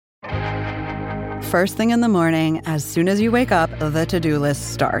First thing in the morning, as soon as you wake up, the to-do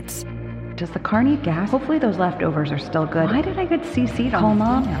list starts. Does the car need gas? Hopefully those leftovers are still good. Why did I get CC'd on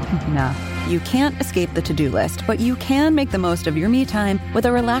Mom? No. You can't escape the to-do list, but you can make the most of your me time with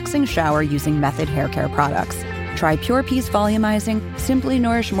a relaxing shower using Method Hair Care products. Try Pure Peace Volumizing, Simply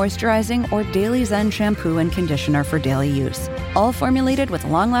Nourish Moisturizing, or Daily Zen Shampoo and Conditioner for daily use. All formulated with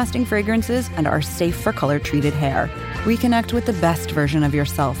long-lasting fragrances and are safe for color-treated hair. Reconnect with the best version of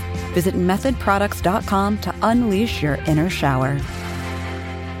yourself. Visit methodproducts.com to unleash your inner shower.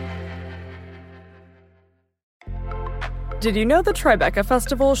 Did you know the Tribeca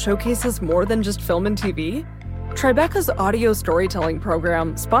Festival showcases more than just film and TV? Tribeca's audio storytelling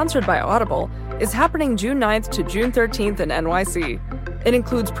program, sponsored by Audible, is happening June 9th to June 13th in NYC. It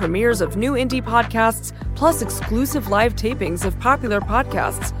includes premieres of new indie podcasts, plus exclusive live tapings of popular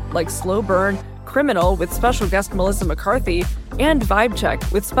podcasts like Slow Burn, Criminal with special guest Melissa McCarthy, and Vibe Check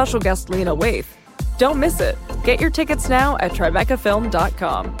with special guest Lena Waithe. Don't miss it. Get your tickets now at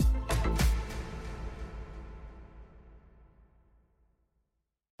tribecafilm.com.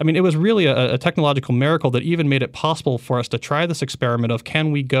 I mean, it was really a technological miracle that even made it possible for us to try this experiment of,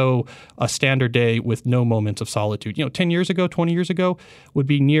 can we go a standard day with no moments of solitude? 10 years ago, 20 years ago, would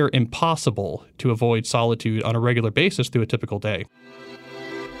be near impossible to avoid solitude on a regular basis through a typical day.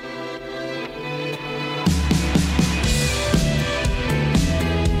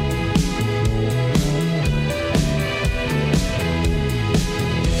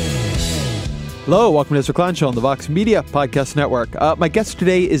 Hello, welcome to Ezra Klein Show on the Vox Media Podcast Network. My guest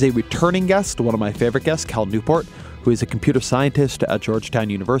today is a returning guest, one of my favorite guests, Cal Newport, who is a computer scientist at Georgetown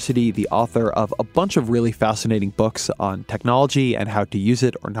University, the author of a bunch of really fascinating books on technology and how to use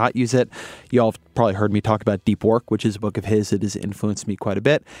it or not use it. You all have probably heard me talk about Deep Work, which is a book of his that has influenced me quite a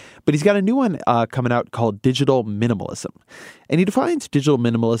bit. But he's got a new one coming out called Digital Minimalism. And he defines digital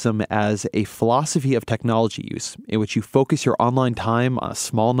minimalism as a philosophy of technology use in which you focus your online time on a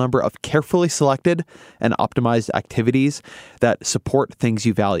small number of carefully selected and optimized activities that support things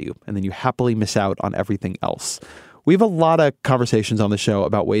you value, and then you happily miss out on everything else. We have a lot of conversations on the show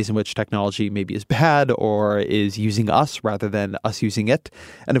about ways in which technology maybe is bad or is using us rather than us using it.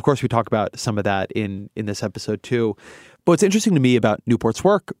 And of course, we talk about some of that in this episode too. But what's interesting to me about Newport's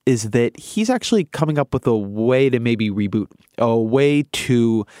work is that he's actually coming up with a way to maybe reboot, a way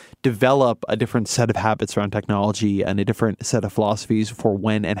to develop a different set of habits around technology and a different set of philosophies for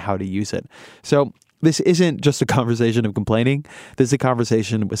when and how to use it. So this isn't just a conversation of complaining. This is a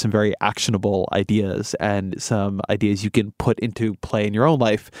conversation with some very actionable ideas and some ideas you can put into play in your own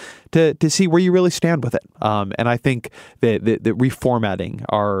life to see where you really stand with it. And I think that reformatting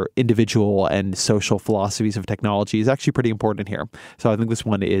our individual and social philosophies of technology is actually pretty important here. So I think this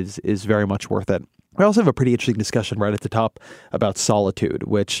one is very much worth it. We also have a pretty interesting discussion right at the top about solitude,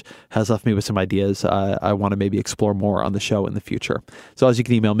 which has left me with some ideas I want to maybe explore more on the show in the future. So as you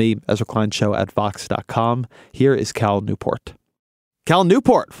can email me, EzraKleinShow@Vox.com. Here is Cal Newport. Cal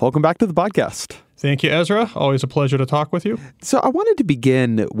Newport, welcome back to the podcast. Thank you, Ezra. Always a pleasure to talk with you. So I wanted to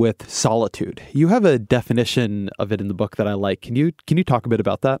begin with solitude. You have a definition of it in the book that I like. Can you talk a bit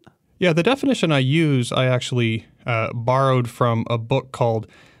about that? Yeah, the definition I use, I actually borrowed from a book called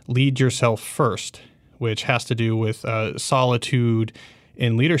Lead Yourself First, which has to do with solitude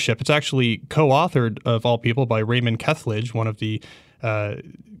in leadership. It's actually co-authored, of all people, by Raymond Kethledge, one of the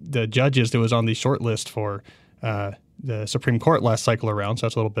judges that was on the short list for the Supreme Court last cycle around. So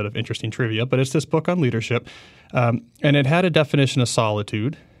that's a little bit of interesting trivia. But it's this book on leadership. And it had a definition of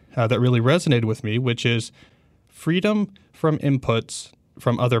solitude that really resonated with me, which is freedom from inputs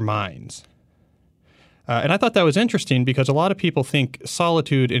from other minds. And I thought that was interesting because a lot of people think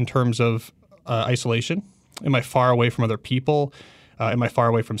solitude in terms of isolation. Am I far away from other people? Am I far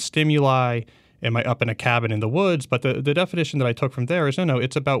away from stimuli? Am I up in a cabin in the woods? But the definition that I took from there is, no,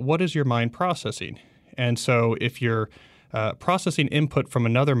 it's about what is your mind processing. And so if you're processing input from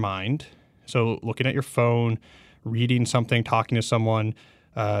another mind, so looking at your phone, reading something, talking to someone,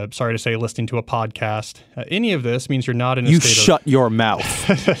 sorry to say, listening to a podcast. Any of this means you're not in a state of... You shut your mouth.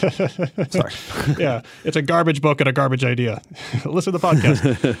 Sorry. Yeah, it's a garbage book and a garbage idea. Listen to the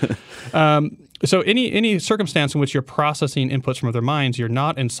podcast. So any circumstance in which you're processing inputs from other minds, you're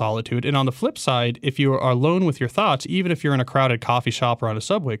not in solitude. And on the flip side, if you are alone with your thoughts, even if you're in a crowded coffee shop or on a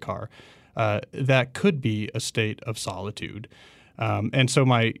subway car, that could be a state of solitude. And so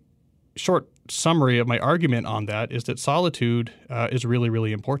my short summary of my argument on that is that solitude is really,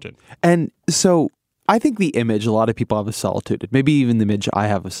 really important. And so I think the image a lot of people have of solitude, maybe even the image I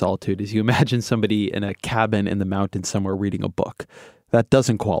have of solitude, is you imagine somebody in a cabin in the mountains somewhere reading a book. that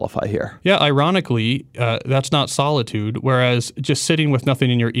doesn't qualify here. Yeah, ironically, that's not solitude, whereas just sitting with nothing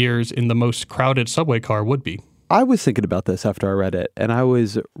in your ears in the most crowded subway car would be. I was thinking about this after I read it, and I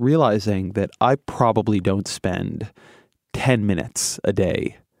was realizing that I probably don't spend 10 minutes a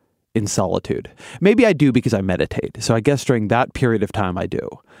day in solitude. Maybe I do because I meditate, so I guess during that period of time I do.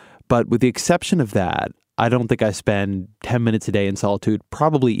 But with the exception of that, I don't think I spend 10 minutes a day in solitude,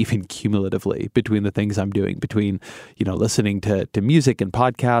 probably even cumulatively between the things I'm doing, between, listening to music and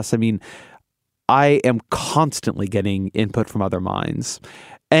podcasts. I mean, I am constantly getting input from other minds.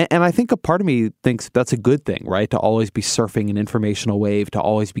 And I think a part of me thinks that's a good thing, right? To always be surfing an informational wave, to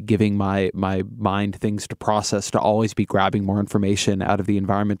always be giving my mind things to process, to always be grabbing more information out of the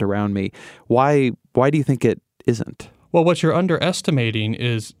environment around me. Why do you think it isn't? Well, what you're underestimating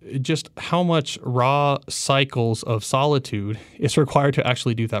is just how much raw cycles of solitude is required to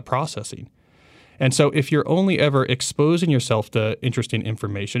actually do that processing. And so if you're only ever exposing yourself to interesting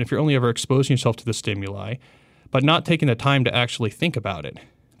information, if you're only ever exposing yourself to the stimuli, but not taking the time to actually think about it,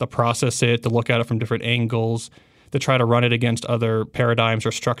 to process it, to look at it from different angles, to try to run it against other paradigms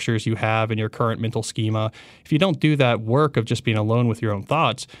or structures you have in your current mental schema, if you don't do that work of just being alone with your own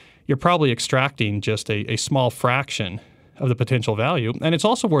thoughts, you're probably extracting just a small fraction of the potential value. And it's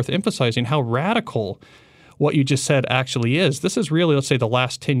also worth emphasizing how radical what you just said actually is. This is really, let's say, the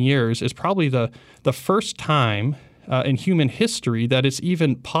last 10 years is probably the first time in human history that it's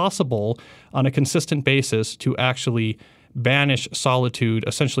even possible on a consistent basis to actually banish solitude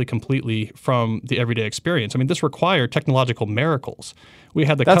essentially completely from the everyday experience. I mean, this required technological miracles. We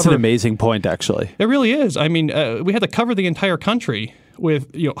had That's an amazing point, actually. It really is. I mean, we had to cover the entire country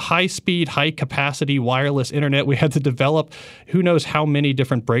with high-speed, high-capacity wireless internet. We had to develop who knows how many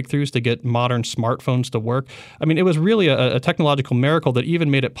different breakthroughs to get modern smartphones to work. I mean, it was really a technological miracle that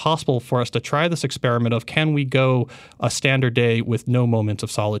even made it possible for us to try this experiment of can we go a standard day with no moments of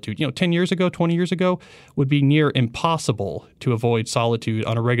solitude. 10 years ago, 20 years ago, would be near impossible to avoid solitude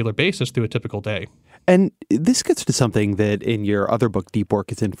on a regular basis through a typical day. And this gets to something that in your other book, Deep Work,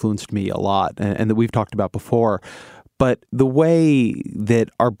 has influenced me a lot and that we've talked about before. But the way that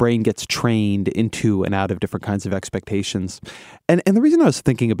our brain gets trained into and out of different kinds of expectations. And the reason I was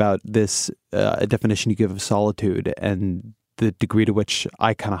thinking about this definition you give of solitude and the degree to which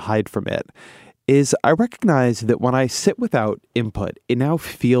I kind of hide from it is I recognize that when I sit without input, it now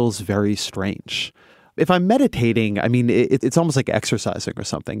feels very strange. If I'm meditating, I mean, it's almost like exercising or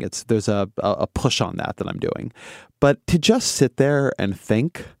something. There's a push on that I'm doing. But to just sit there and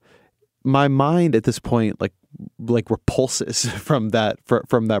think, my mind at this point like repulses from that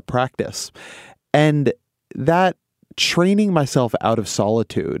practice. And that training myself out of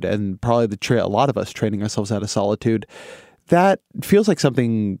solitude, and probably a lot of us training ourselves out of solitude, that feels like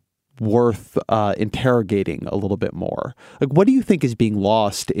something worth interrogating a little bit more. Like, what do you think is being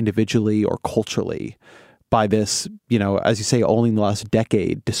lost individually or culturally by this, as you say, only in the last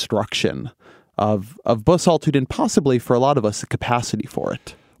decade, destruction of both solitude and possibly for a lot of us the capacity for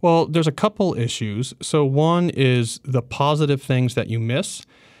it? Well, there's a couple issues. So one is the positive things that you miss,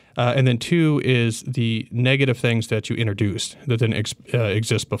 and then two is the negative things that you introduced that didn't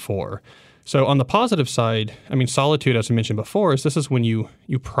exist before. So on the positive side, I mean, solitude, as I mentioned before, this is when you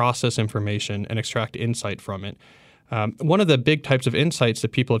process information and extract insight from it. One of the big types of insights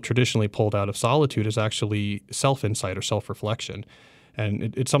that people have traditionally pulled out of solitude is actually self-insight or self-reflection.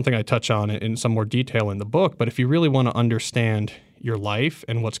 And it's something I touch on in some more detail in the book. But if you really want to understand your life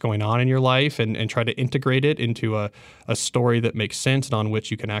and what's going on in your life and try to integrate it into a story that makes sense and on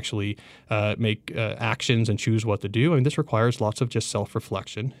which you can actually make actions and choose what to do, I mean, this requires lots of just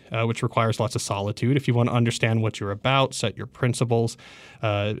self-reflection, which requires lots of solitude. If you want to understand what you're about, set your principles,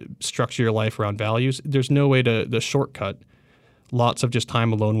 structure your life around values, there's no way to shortcut lots of just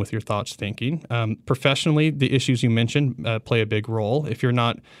time alone with your thoughts thinking. Professionally, the issues you mentioned play a big role. If you're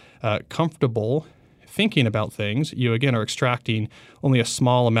not comfortable thinking about things, you again are extracting only a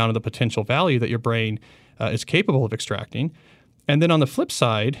small amount of the potential value that your brain is capable of extracting. And then on the flip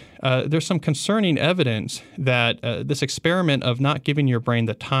side, there's some concerning evidence that this experiment of not giving your brain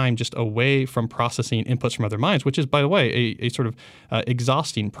the time just away from processing inputs from other minds, which is, by the way, a sort of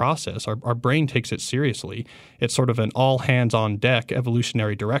exhausting process. Our brain takes it seriously. It's sort of an all-hands-on-deck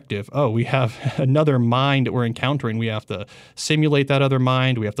evolutionary directive. Oh, we have another mind that we're encountering. We have to simulate that other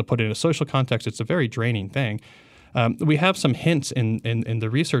mind. We have to put it in a social context. It's a very draining thing. We have some hints in the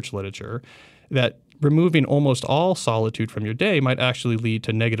research literature that removing almost all solitude from your day might actually lead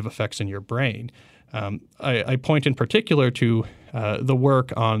to negative effects in your brain. I point in particular to the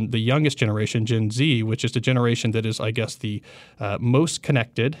work on the youngest generation, Gen Z, which is the generation that is, I guess, the most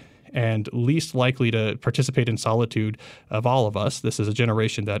connected and least likely to participate in solitude of all of us. This is a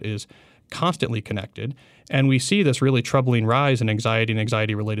generation that is constantly connected. And we see this really troubling rise in anxiety and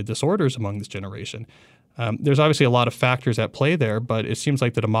anxiety-related disorders among this generation. There's obviously a lot of factors at play there, but it seems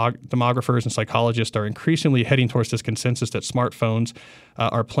like the demographers and psychologists are increasingly heading towards this consensus that smartphones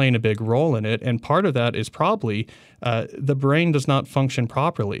are playing a big role in it. And part of that is probably the brain does not function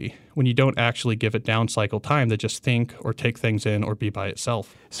properly when you don't actually give it down cycle time to just think or take things in or be by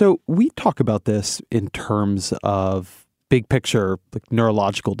itself. So we talk about this in terms of big picture, like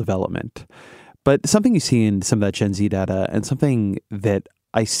neurological development. But something you see in some of that Gen Z data and something that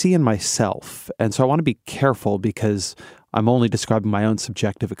I see in myself, and so I want to be careful because I'm only describing my own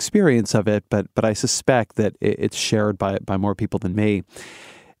subjective experience of it, but I suspect that it's shared by more people than me,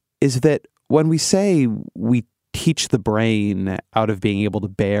 is that when we say we teach the brain out of being able to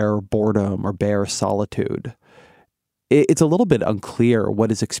bear boredom or bear solitude, it's a little bit unclear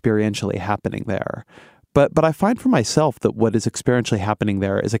what is experientially happening there. But I find for myself that what is experientially happening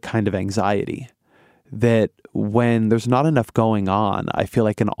there is a kind of anxiety. That when there's not enough going on, I feel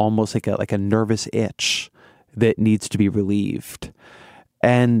like almost like a nervous itch that needs to be relieved.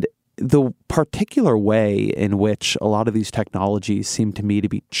 And the particular way in which a lot of these technologies seem to me to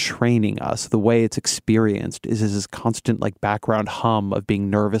be training us, the way it's experienced is this constant like background hum of being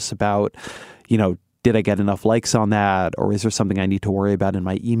nervous about, did I get enough likes on that? Or is there something I need to worry about in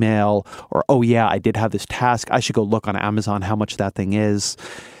my email? Or, oh yeah, I did have this task. I should go look on Amazon how much that thing is.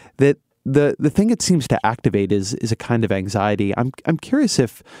 That the thing it seems to activate is a kind of anxiety. I'm curious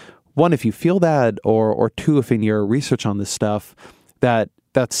if, one, if you feel that, or two, if in your research on this stuff, that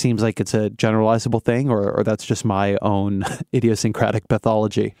seems like it's a generalizable thing, or that's just my own idiosyncratic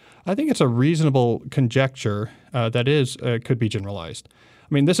pathology. I think it's a reasonable conjecture that could be generalized.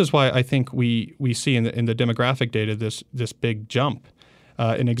 I mean, this is why I think we see in the demographic data this big jump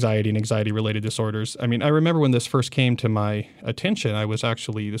in anxiety and anxiety-related disorders. I mean, I remember when this first came to my attention,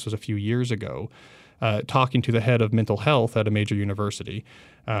 this was a few years ago, talking to the head of mental health at a major university.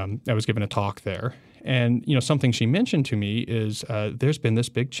 I was given a talk there. And, something she mentioned to me is there's been this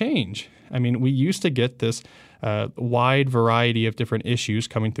big change. I mean, we used to get this wide variety of different issues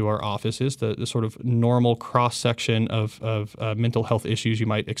coming through our offices, the sort of normal cross-section of mental health issues you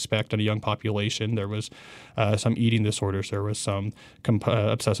might expect in a young population. There was some eating disorders. There was some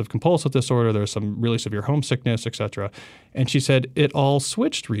obsessive-compulsive disorder. There was some really severe homesickness, et cetera. And she said it all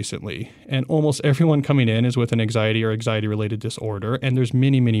switched recently. And almost everyone coming in is with an anxiety or anxiety-related disorder. And there's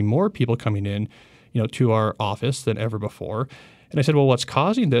many, many more people coming in to our office than ever before. And I said, well, what's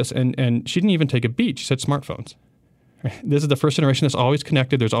causing this? And she didn't even take a beat. She said smartphones. This is the first generation that's always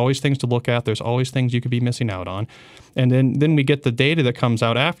connected. There's always things to look at. There's always things you could be missing out on. And then we get the data that comes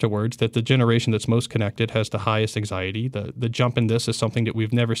out afterwards that the generation that's most connected has the highest anxiety. The jump in this is something that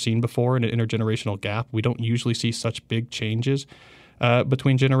we've never seen before in an intergenerational gap. We don't usually see such big changes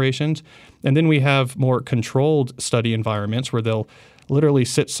between generations. And then we have more controlled study environments where they'll literally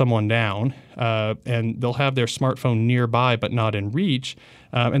sit someone down and they'll have their smartphone nearby but not in reach,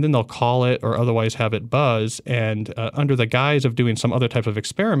 and then they'll call it or otherwise have it buzz. And under the guise of doing some other type of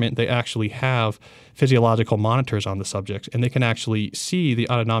experiment, they actually have physiological monitors on the subjects, and they can actually see the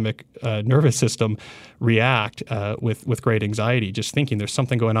autonomic nervous system react with great anxiety, just thinking there's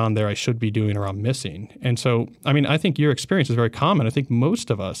something going on there I should be doing or I'm missing. And so, I mean, I think your experience is very common. I think most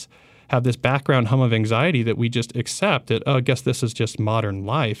of us have this background hum of anxiety that we just accept that, I guess this is just modern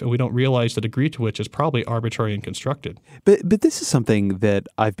life, and we don't realize the degree to which is probably arbitrary and constructed. But this is something that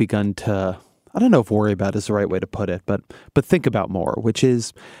I've begun to, I don't know if worry about is the right way to put it, but think about more, which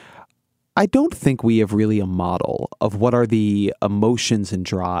is I don't think we have really a model of what are the emotions and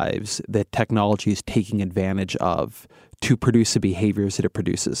drives that technology is taking advantage of to produce the behaviors that it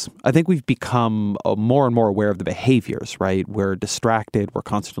produces. I think we've become more and more aware of the behaviors, right? We're distracted. We're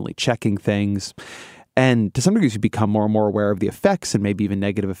constantly checking things. And to some degree, we've become more and more aware of the effects and maybe even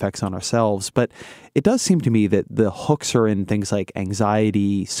negative effects on ourselves. But it does seem to me that the hooks are in things like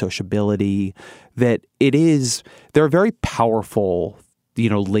anxiety, sociability, that there are very powerful,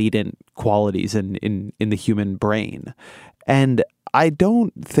 latent qualities in the human brain. And I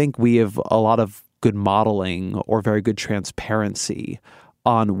don't think we have a lot of good modeling or very good transparency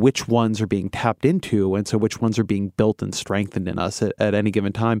on which ones are being tapped into, and so which ones are being built and strengthened in us at any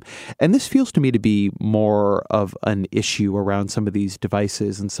given time. And this feels to me to be more of an issue around some of these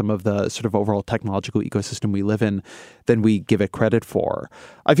devices and some of the sort of overall technological ecosystem we live in than we give it credit for.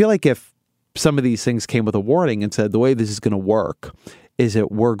 I feel like if some of these things came with a warning and said, the way this is going to work is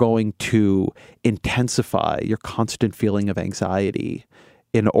that we're going to intensify your constant feeling of anxiety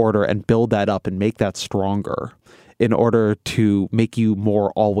in order and build that up and make that stronger. in order to make you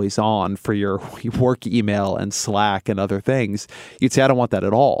more always on for your work email and Slack and other things, you'd say, I don't want that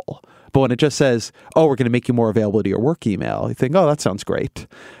at all. But when it just says, oh, we're going to make you more available to your work email, you think, oh, that sounds great.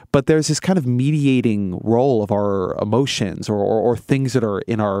 But there's this kind of mediating role of our emotions or things that are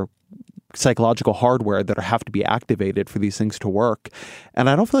in our psychological hardware that have to be activated for these things to work. And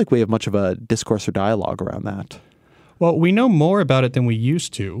I don't feel like we have much of a discourse or dialogue around that. Well, we know more about it than we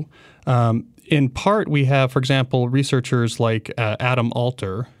used to. In part, we have, for example, researchers like Adam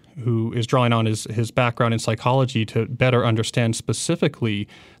Alter, who is drawing on his background in psychology to better understand specifically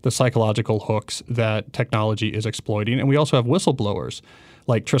the psychological hooks that technology is exploiting. And we also have whistleblowers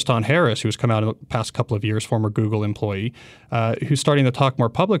like Tristan Harris, who's come out in the past couple of years, former Google employee, who's starting to talk more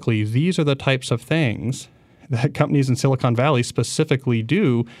publicly. These are the types of things that companies in Silicon Valley specifically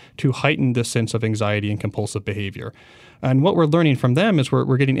do to heighten this sense of anxiety and compulsive behavior. And what we're learning from them is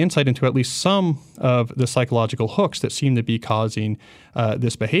we're getting insight into at least some of the psychological hooks that seem to be causing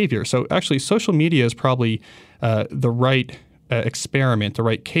this behavior. So actually, social media is probably the right experiment, the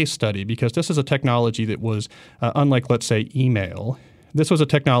right case study, because this is a technology that was, unlike, let's say, email, this was a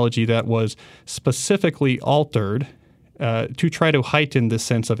technology that was specifically altered to try to heighten this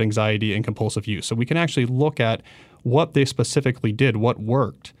sense of anxiety and compulsive use. So we can actually look at what they specifically did, what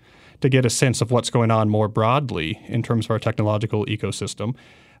worked, to get a sense of what's going on more broadly in terms of our technological ecosystem.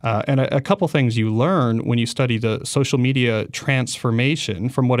 And a couple things you learn when you study the social media transformation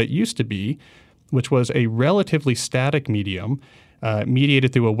from what it used to be, which was a relatively static medium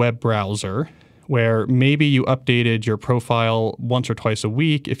mediated through a web browser, where maybe you updated your profile once or twice a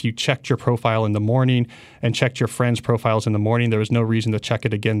week. If you checked your profile in the morning and checked your friends' profiles in the morning, there was no reason to check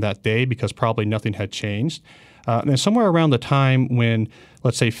it again that day because probably nothing had changed. And somewhere around the time when,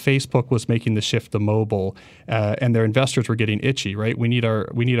 let's say, Facebook was making the shift to mobile and their investors were getting itchy, right? We need our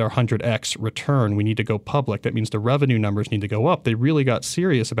 100x return. We need to go public. That means the revenue numbers need to go up. They really got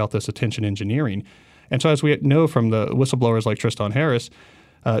serious about this attention engineering. And so as we know from the whistleblowers like Tristan Harris,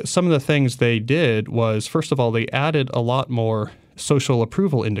 some of the things they did was, first of all, they added a lot more social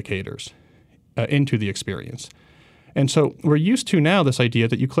approval indicators into the experience. And so we're used to now this idea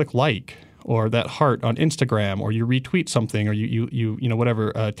that you click like or that heart on Instagram, or you retweet something, or you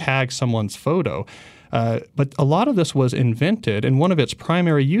whatever, tag someone's photo. But a lot of this was invented, and one of its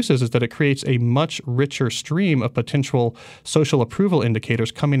primary uses is that it creates a much richer stream of potential social approval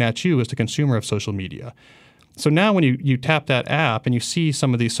indicators coming at you as the consumer of social media. So now when you tap that app and you see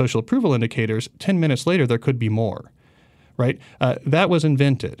some of these social approval indicators, 10 minutes later there could be more, right? That was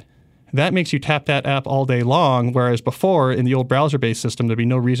invented. That makes you tap that app all day long, whereas before in the old browser-based system, there'd be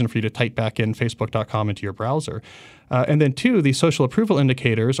no reason for you to type back in facebook.com into your browser. And then two, these social approval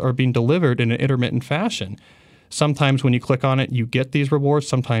indicators are being delivered in an intermittent fashion. Sometimes when you click on it, you get these rewards,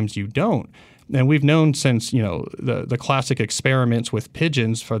 sometimes you don't. And we've known since, the classic experiments with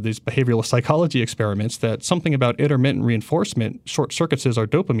pigeons for these behavioral psychology experiments that something about intermittent reinforcement short circuits our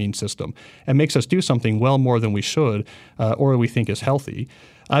dopamine system and makes us do something well more than we should or we think is healthy.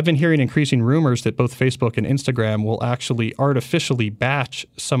 I've been hearing increasing rumors that both Facebook and Instagram will actually artificially batch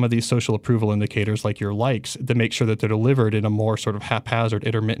some of these social approval indicators like your likes to make sure that they're delivered in a more sort of haphazard,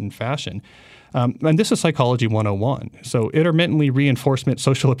 intermittent fashion. And this is Psychology 101. So intermittently reinforcement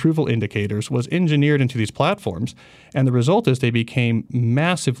social approval indicators was engineered into these platforms. And the result is they became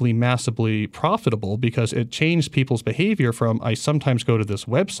massively profitable because it changed people's behavior from I sometimes go to this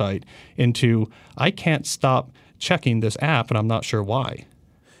website into I can't stop checking this app and I'm not sure why.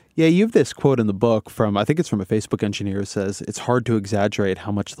 Yeah, you have this quote in the book from, I think it's from a Facebook engineer who says, it's hard to exaggerate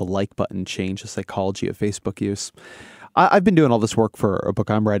how much the like button changed the psychology of Facebook use. I've been doing all this work for a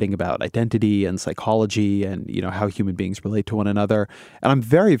book I'm writing about identity and psychology and, how human beings relate to one another. And I'm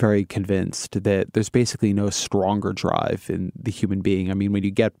very, very convinced that there's basically no stronger drive in the human being. I mean, when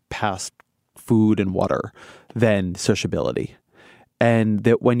you get past food and water, than sociability. And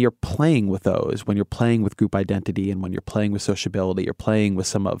that when you're playing with those, when you're playing with group identity and when you're playing with sociability, you're playing with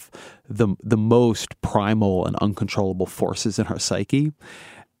some of the most primal and uncontrollable forces in our psyche.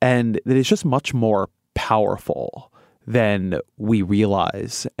 And that it's just much more powerful than we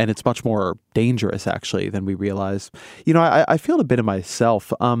realize. And it's much more dangerous, actually, than we realize. I feel it a bit of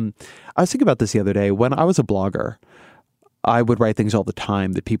myself. I was thinking about this the other day. When I was a blogger, I would write things all the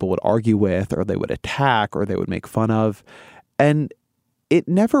time that people would argue with or they would attack or they would make fun of. And it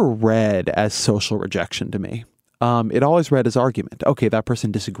never read as social rejection to me. It always read as argument. Okay, that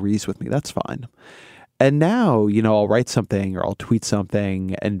person disagrees with me. That's fine. And now, I'll write something or I'll tweet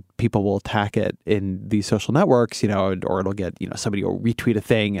something and people will attack it in these social networks, or it'll get, somebody will retweet a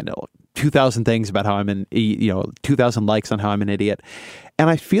thing and it'll 2,000 things about how I'm 2,000 likes on how I'm an idiot. And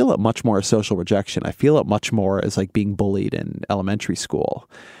I feel it much more as social rejection. I feel it much more as like being bullied in elementary school.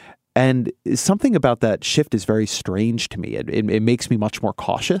 And something about that shift is very strange to me. It makes me much more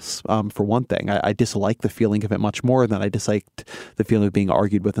cautious, for one thing. I dislike the feeling of it much more than I disliked the feeling of being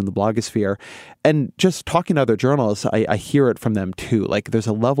argued with in the blogosphere. And just talking to other journalists, I hear it from them too. Like there's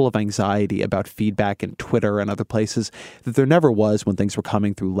a level of anxiety about feedback in Twitter and other places that there never was when things were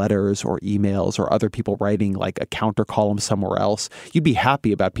coming through letters or emails or other people writing like a counter column somewhere else. You'd be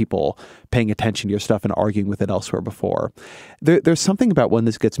happy about people paying attention to your stuff and arguing with it elsewhere before. There's something about when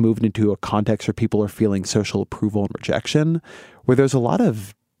this gets moved into a context where people are feeling social approval and rejection, where there's a lot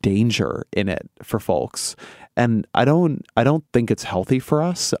of danger in it for folks. And I don't think it's healthy for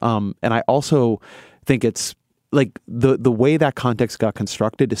us. And I also think it's like the way that context got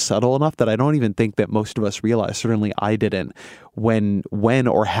constructed is subtle enough that I don't even think that most of us realize, certainly I didn't, when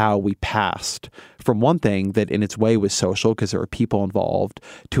or how we passed from one thing that in its way was social because there were people involved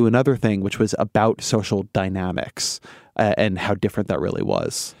to another thing which was about social dynamics and how different that really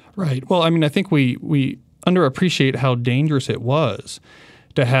was. Right. Well, I mean, I think we underappreciate how dangerous it was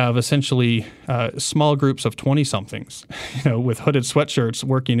to have essentially small groups of 20-somethings, with hooded sweatshirts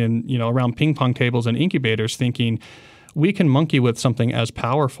working in, around ping pong tables and incubators thinking we can monkey with something as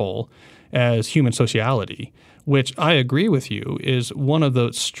powerful as human sociality, which I agree with you is one of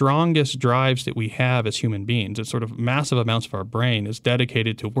the strongest drives that we have as human beings. It's sort of massive amounts of our brain is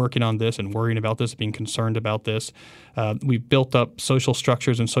dedicated to working on this and worrying about this, being concerned about this. We've built up social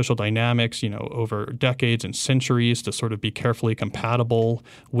structures and social dynamics, over decades and centuries to sort of be carefully compatible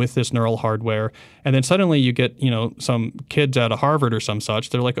with this neural hardware. And then suddenly you get, some kids out of Harvard or some such.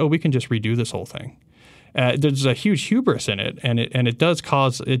 They're like, oh, we can just redo this whole thing. There's a huge hubris in it, and it does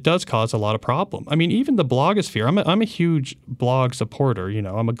cause a lot of problem. I mean, even the blogosphere. I'm a huge blog supporter.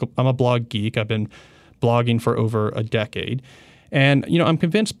 I'm a blog geek. I've been blogging for over a decade, and I'm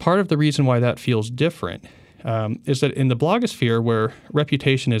convinced part of the reason why that feels different is that in the blogosphere, where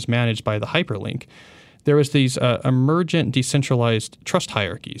reputation is managed by the hyperlink, there is these emergent decentralized trust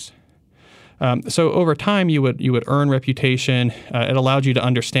hierarchies. So over time, you would earn reputation. It allowed you to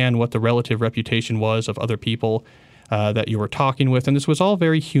understand what the relative reputation was of other people that you were talking with. And this was all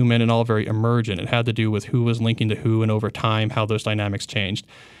very human and all very emergent. It had to do with who was linking to who and over time how those dynamics changed.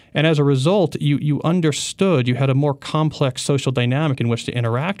 And as a result, you understood you had a more complex social dynamic in which to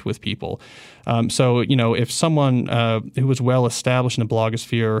interact with people. So, if someone who was well established in the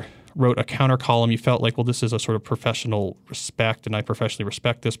blogosphere wrote a counter column, you felt like, well, this is a sort of professional respect, and I professionally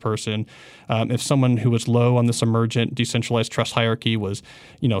respect this person. If someone who was low on this emergent decentralized trust hierarchy was,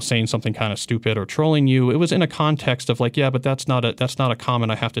 saying something kind of stupid or trolling you, it was in a context of like, yeah, but that's not a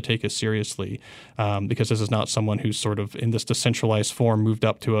comment I have to take as seriously because this is not someone who's sort of in this decentralized form moved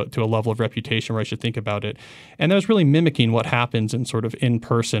up to a level of reputation where I should think about it. And that was really mimicking what happens in sort of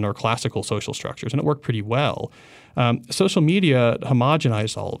in-person or classical social structures, and it worked pretty well. Social media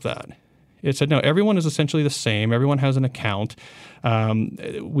homogenized all of that. It said, no, everyone is essentially the same. Everyone has an account. There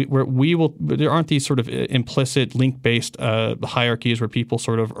aren't these sort of implicit link-based hierarchies where people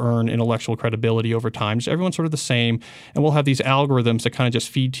sort of earn intellectual credibility over time. Just everyone's sort of the same. And we'll have these algorithms that kind of just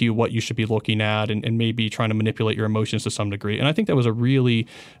feed to you what you should be looking at and maybe trying to manipulate your emotions to some degree. And I think that was a really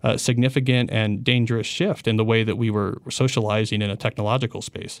significant and dangerous shift in the way that we were socializing in a technological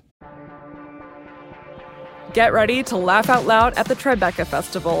space. Get ready to laugh out loud at the Tribeca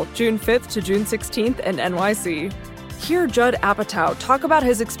Festival, June 5th to June 16th in NYC. Hear Judd Apatow talk about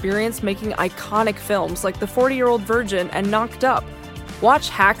his experience making iconic films like The 40-Year-Old Virgin and Knocked Up. Watch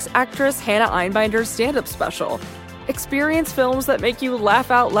Hacks actress Hannah Einbinder's stand-up special. Experience films that make you laugh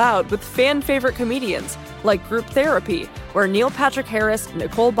out loud with fan-favorite comedians like Group Therapy, where Neil Patrick Harris,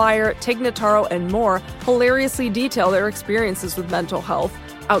 Nicole Byer, Tig Notaro, and more hilariously detail their experiences with mental health.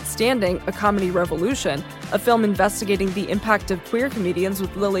 Outstanding, A Comedy Revolution, a film investigating the impact of queer comedians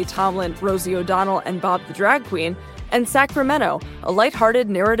with Lily Tomlin, Rosie O'Donnell, and Bob the Drag Queen, and Sacramento, a lighthearted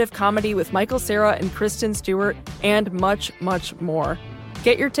narrative comedy with Michael Cera and Kristen Stewart, and much, much more.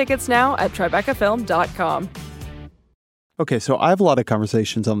 Get your tickets now at TribecaFilm.com. Okay, so I have a lot of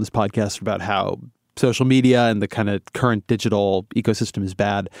conversations on this podcast about how social media and the kind of current digital ecosystem is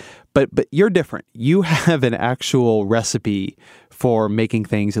bad, but you're different. You have an actual recipe for making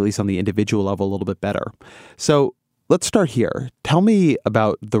things, at least on the individual level, a little bit better. So let's start here. Tell me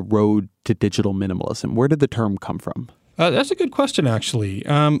about the road to digital minimalism. Where did the term come from? That's a good question, actually.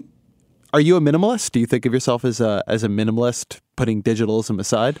 Are you a minimalist? Do you think of yourself as a minimalist, putting digitalism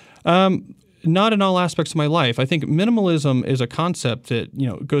aside? not in all aspects of my life. I think minimalism is a concept that,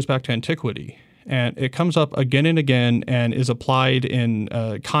 goes back to antiquity. And it comes up again and again and is applied in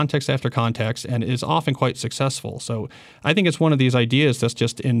context after context and is often quite successful. So I think it's one of these ideas that's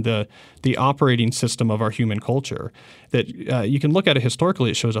just in the operating system of our human culture that you can look at it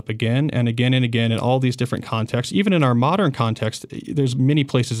historically. It shows up again and again and again in all these different contexts. Even in our modern context, there's many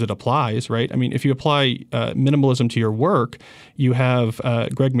places it applies, right? I mean, if you apply minimalism to your work, you have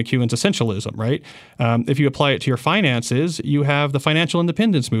Greg McKeown's essentialism, right? If you apply it to your finances, you have the financial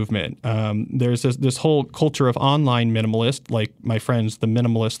independence movement. There's this whole culture of online minimalist, like my friends, the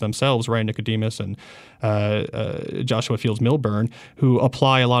minimalists themselves, Ryan Nicodemus and Joshua Fields Milburn, who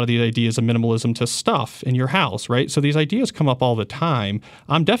apply a lot of these ideas of minimalism to stuff in your house, right? So these ideas come up all the time.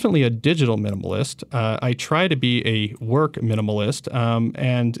 I'm definitely a digital minimalist. I try to be a work minimalist.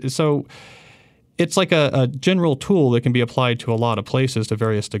 And so it's like a general tool that can be applied to a lot of places to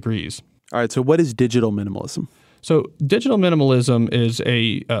various degrees. All right, so what is digital minimalism? So digital minimalism is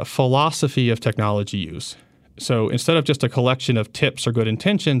a philosophy of technology use. So instead of just a collection of tips or good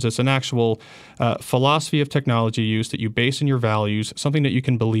intentions, it's an actual philosophy of technology use that you base in your values, something that you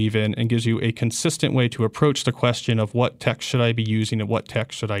can believe in, and gives you a consistent way to approach the question of what tech should I be using and what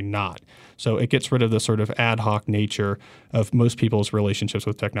tech should I not. So it gets rid of the sort of ad hoc nature of most people's relationships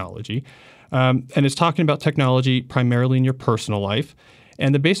with technology. And it's talking about technology primarily in your personal life.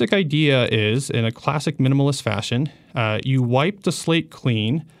 And the basic idea is, in a classic minimalist fashion, you wipe the slate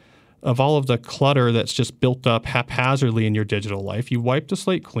clean of all of the clutter that's just built up haphazardly in your digital life. You wipe the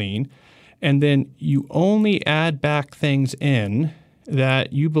slate clean, and then you only add back things in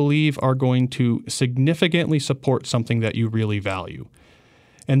that you believe are going to significantly support something that you really value.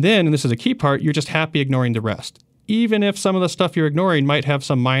 And then, and this is a key part, you're just happy ignoring the rest. Even if some of the stuff you're ignoring might have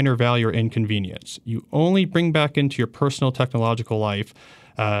some minor value or inconvenience. You only bring back into your personal technological life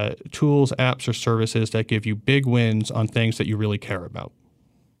tools, apps, or services that give you big wins on things that you really care about.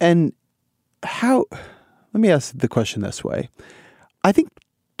 And let me ask the question this way. I think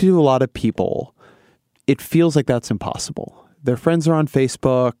to a lot of people, it feels like that's impossible. Their friends are on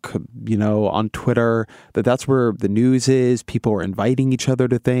Facebook, on Twitter, that's where the news is. People are inviting each other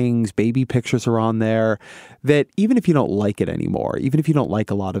to things. Baby pictures are on there. That even if you don't like it anymore, even if you don't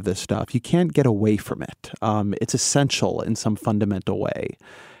like a lot of this stuff, you can't get away from it. It's essential in some fundamental way.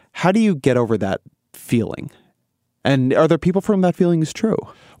 How do you get over that feeling? And are there people for whom that feeling is true?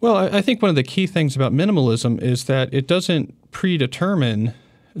 Well, I think one of the key things about minimalism is that it doesn't predetermine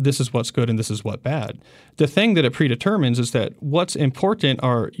this is what's good and this is what's bad. The thing that it predetermines is that what's important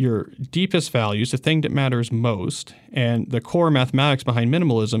are your deepest values, the thing that matters most. And the core mathematics behind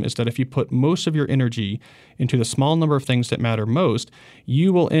minimalism is that if you put most of your energy into the small number of things that matter most,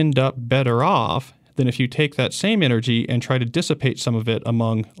 you will end up better off than if you take that same energy and try to dissipate some of it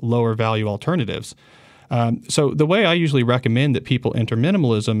among lower value alternatives. So the way I usually recommend that people enter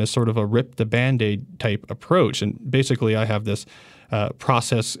minimalism is sort of a rip the Band-Aid type approach. And basically I have this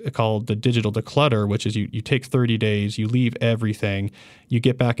process called the digital declutter, which is you take 30 days, you leave everything, you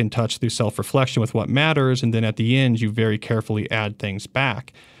get back in touch through self-reflection with what matters, and then at the end, you very carefully add things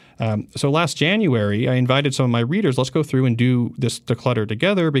back. So last January, I invited some of my readers, let's go through and do this declutter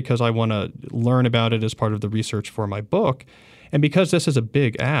together because I want to learn about it as part of the research for my book. And because this is a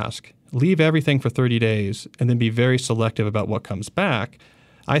big ask, leave everything for 30 days and then be very selective about what comes back,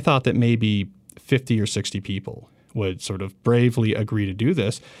 I thought that maybe 50 or 60 people would sort of bravely agree to do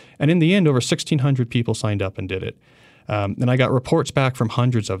this. And in the end, over 1,600 people signed up and did it. And I got reports back from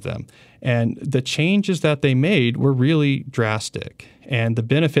hundreds of them. And the changes that they made were really drastic. And the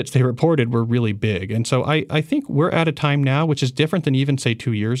benefits they reported were really big. And so I think we're at a time now, which is different than even, say,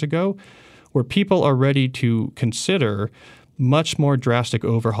 2 years ago, where people are ready to consider much more drastic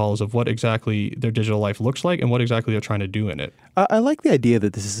overhauls of what exactly their digital life looks like and what exactly they're trying to do in it. I like the idea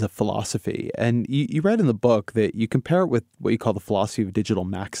that this is a philosophy. And you read in the book that you compare it with what you call the philosophy of digital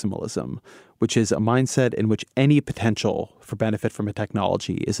maximalism, which is a mindset in which any potential for benefit from a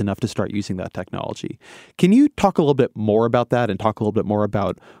technology is enough to start using that technology. Can you talk a little bit more about that and talk a little bit more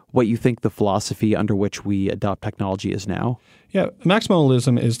about what you think the philosophy under which we adopt technology is now? Yeah,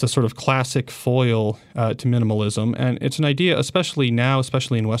 maximalism is the sort of classic foil to minimalism, and it's an idea, especially now,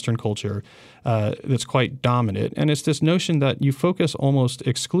 especially in Western culture, that's quite dominant. And it's this notion that you focus almost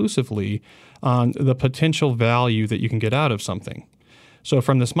exclusively on the potential value that you can get out of something. So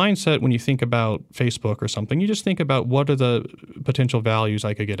from this mindset, when you think about Facebook or something, you just think about what are the potential values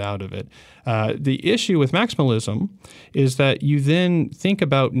I could get out of it. The issue with maximalism is that you then think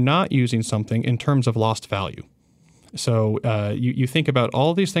about not using something in terms of lost value. So you think about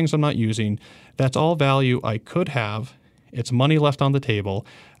all these things I'm not using. That's all value I could have It's money left on the table,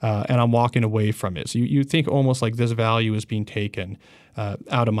 and I'm walking away from it. So you think almost like this value is being taken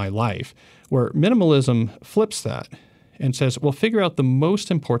out of my life, where minimalism flips that and says, well, figure out the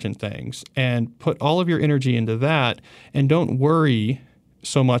most important things and put all of your energy into that, and don't worry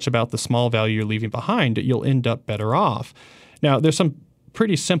so much about the small value you're leaving behind. You'll end up better off. Now, there's some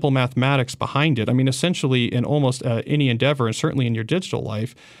pretty simple mathematics behind it. I mean, essentially in almost any endeavor, and certainly in your digital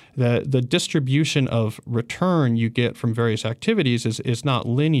life, the distribution of return you get from various activities is not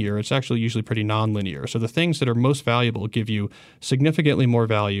linear. It's actually usually pretty nonlinear. So the things that are most valuable give you significantly more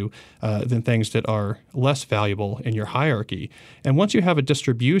value than things that are less valuable in your hierarchy. And once you have a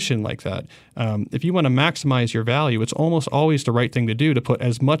distribution like that, if you want to maximize your value, it's almost always the right thing to do to put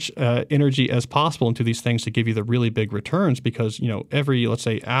as much energy as possible into these things to give you the really big returns, because every, let's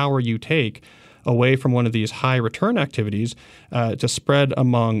say, hour you take away from one of these high return activities to spread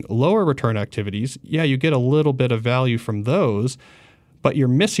among lower return activities, you get a little bit of value from those, but you're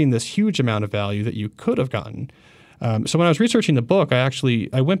missing this huge amount of value that you could have gotten. So when I was researching the book,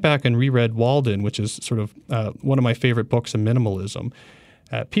 I went back and reread Walden, which is sort of one of my favorite books in minimalism.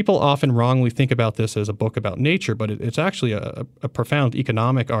 People often wrongly think about this as a book about nature, but it's actually a profound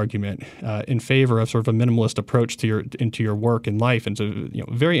economic argument in favor of sort of a minimalist approach to your work and life. And it's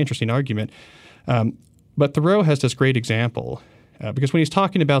a very interesting argument. But Thoreau has this great example because when he's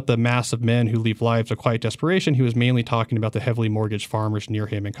talking about the mass of men who leave lives of quiet desperation, he was mainly talking about the heavily mortgaged farmers near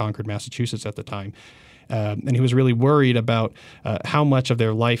him in Concord, Massachusetts at the time. And he was really worried about how much of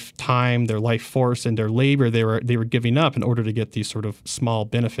their lifetime, their life force, and their labor they were giving up in order to get these sort of small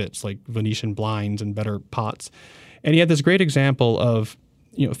benefits like Venetian blinds and better pots. And he had this great example of,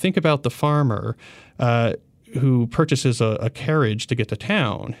 think about the farmer who purchases a carriage to get to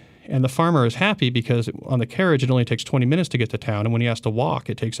town. And the farmer is happy because on the carriage, it only takes 20 minutes to get to town. And when he has to walk,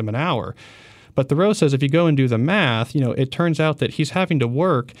 it takes him an hour. But Thoreau says if you go and do the math, it turns out that he's having to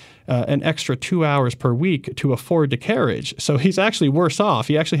work an extra 2 hours per week to afford the carriage. So he's actually worse off.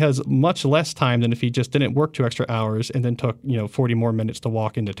 He actually has much less time than if he just didn't work 2 extra hours and then took 40 more minutes to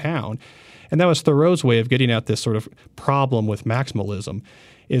walk into town. And that was Thoreau's way of getting at this sort of problem with maximalism,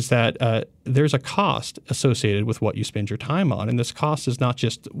 is that there's a cost associated with what you spend your time on. And this cost is not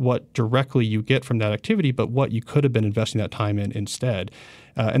just what directly you get from that activity, but what you could have been investing that time in instead.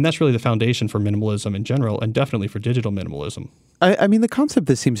 And that's really the foundation for minimalism in general, and definitely for digital minimalism. I mean, the concept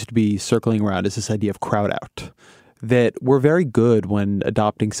that seems to be circling around is this idea of crowd out, that we're very good when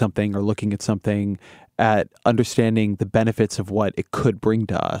adopting something or looking at something at understanding the benefits of what it could bring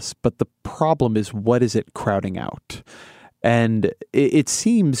to us. But the problem is, what is it crowding out? And it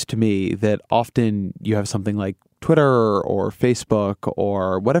seems to me that often you have something like Twitter or Facebook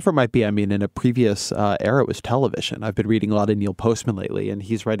or whatever it might be. I mean, in a previous era, it was television. I've been reading a lot of Neil Postman lately, and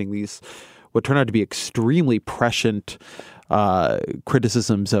he's writing these what turn out to be extremely prescient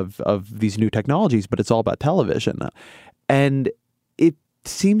criticisms of these new technologies, but it's all about television. And it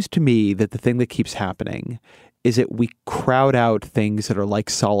seems to me that the thing that keeps happening is that we crowd out things that are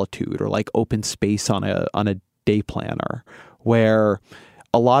like solitude or like open space on a day planner, where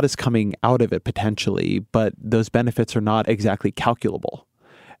a lot is coming out of it potentially, but those benefits are not exactly calculable.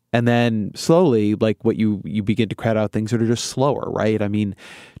 And then slowly, like what you begin to crowd out things that are just slower, right? I mean,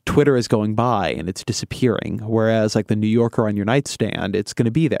 Twitter is going by and it's disappearing, whereas like the New Yorker on your nightstand, it's going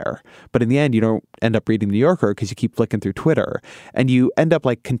to be there. But in the end, you don't end up reading the New Yorker because you keep flicking through Twitter, and you end up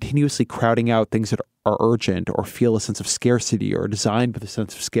like continuously crowding out things that are urgent or feel a sense of scarcity or are designed with a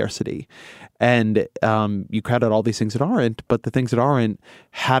sense of scarcity. And you crowd out all these things that aren't, but the things that aren't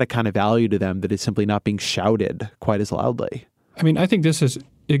had a kind of value to them that is simply not being shouted quite as loudly. I mean, I think this is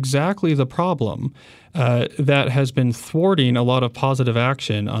exactly the problem that has been thwarting a lot of positive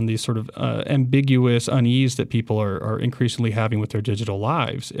action on these sort of ambiguous unease that people are increasingly having with their digital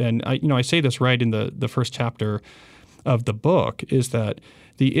lives. And I say this right in the first chapter of the book, is that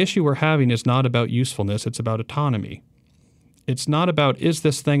the issue we're having is not about usefulness, it's about autonomy. It's not about, is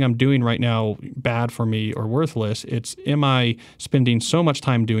this thing I'm doing right now bad for me or worthless? It's, am I spending so much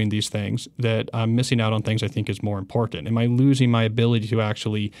time doing these things that I'm missing out on things I think is more important? Am I losing my ability to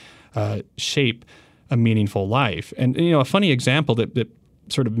actually shape a meaningful life? And, a funny example that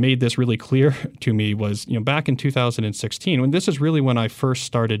sort of made this really clear to me was, back in 2016, when this is really when I first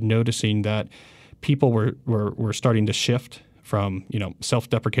started noticing that people were starting to shift from,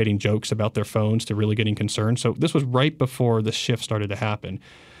 self-deprecating jokes about their phones to really getting concerned. So this was right before the shift started to happen.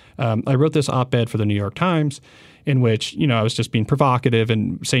 I wrote this op-ed for the New York Times in which, I was just being provocative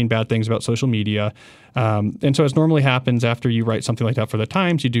and saying bad things about social media. And so as normally happens after you write something like that for the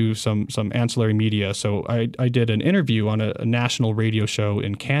Times, you do some ancillary media. So I did an interview on a national radio show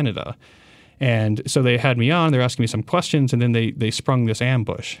in Canada. And so they had me on, they're asking me some questions, and then they sprung this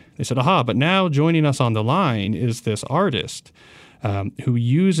ambush. They said, but now joining us on the line is this artist who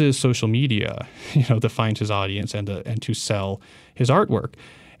uses social media, to find his audience and to sell his artwork.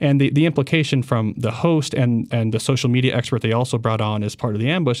 And the implication from the host and the social media expert they also brought on as part of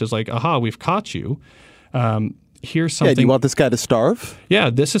the ambush is like, we've caught you. Here's something. Yeah, do you want this guy to starve? Yeah,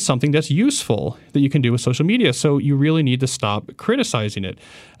 this is something that's useful that you can do with social media. So you really need to stop criticizing it.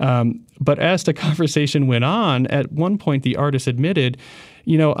 But as the conversation went on, at one point the artist admitted,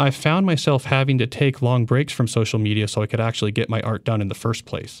 I found myself having to take long breaks from social media so I could actually get my art done in the first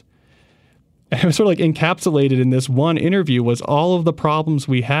place. And it was sort of like encapsulated in this one interview was all of the problems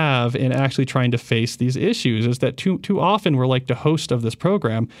we have in actually trying to face these issues is that too often we're like the host of this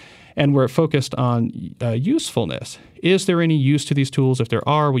program and we're focused on usefulness. Is there any use to these tools? If there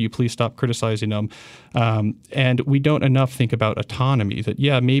are, will you please stop criticizing them? And we don't enough think about autonomy, that,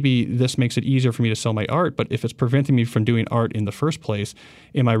 maybe this makes it easier for me to sell my art, but if it's preventing me from doing art in the first place,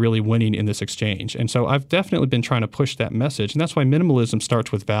 am I really winning in this exchange? And so I've definitely been trying to push that message. And that's why minimalism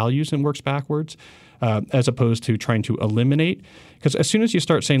starts with values and works backwards, as opposed to trying to eliminate. Because as soon as you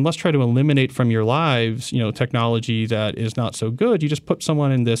start saying, let's try to eliminate from your lives, technology that is not so good, you just put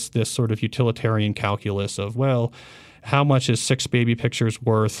someone in this sort of utilitarian calculus of, how much is 6 baby pictures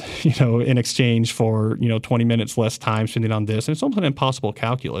worth, in exchange for, 20 minutes less time spending on this? And it's almost an impossible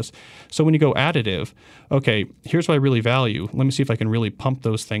calculus. So when you go additive, okay, here's what I really value. Let me see if I can really pump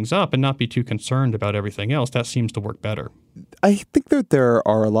those things up and not be too concerned about everything else. That seems to work better. I think that there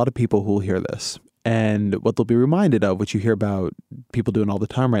are a lot of people who will hear this. And what they'll be reminded of, which you hear about people doing all the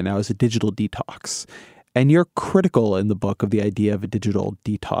time right now, is a digital detox. And you're critical in the book of the idea of a digital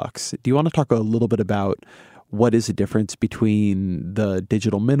detox. Do you want to talk a little bit about what is the difference between the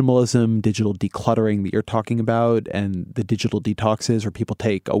digital minimalism, digital decluttering that you're talking about, and the digital detoxes where people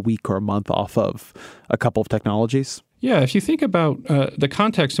take a week or a month off of a couple of technologies? Yeah, if you think about the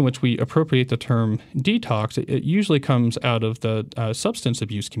context in which we appropriate the term detox, it usually comes out of the substance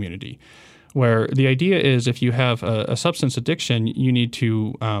abuse community, where the idea is if you have a substance addiction, you need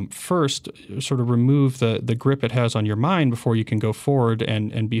to first sort of remove the grip it has on your mind before you can go forward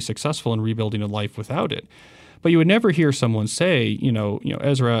and be successful in rebuilding a life without it. But you would never hear someone say,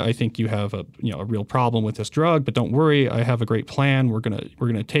 Ezra, I think you have a real problem with this drug, but don't worry, I have a great plan. We're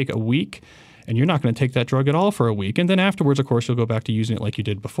gonna take a week, and you're not going to take that drug at all for a week, and then afterwards, of course, you'll go back to using it like you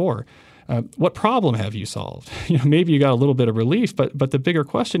did before. What problem have you solved? Maybe you got a little bit of relief, but the bigger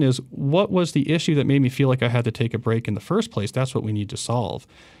question is, what was the issue that made me feel like I had to take a break in the first place? That's what we need to solve.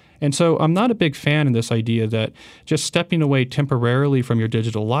 And so I'm not a big fan in this idea that just stepping away temporarily from your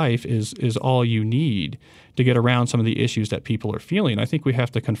digital life is all you need to get around some of the issues that people are feeling. I think we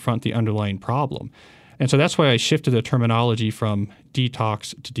have to confront the underlying problem. And so that's why I shifted the terminology from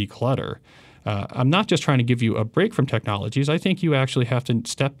detox to declutter. I'm not just trying to give you a break from technologies. I think you actually have to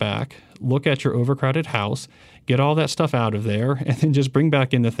step back, look at your overcrowded house, get all that stuff out of there, and then just bring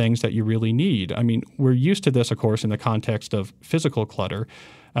back in the things that you really need. I mean, we're used to this, of course, in the context of physical clutter.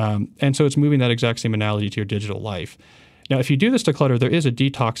 And so it's moving that exact same analogy to your digital life. Now, if you do this declutter, there is a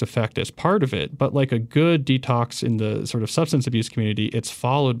detox effect as part of it, but like a good detox in the sort of substance abuse community, it's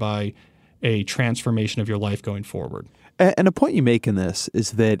followed by a transformation of your life going forward. And a point you make in this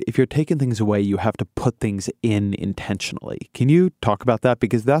is that if you're taking things away, you have to put things in intentionally. Can you talk about that?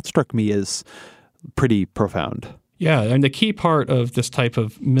 Because that struck me as pretty profound. Yeah, and the key part of this type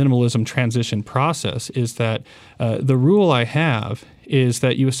of minimalism transition process is that the rule I have is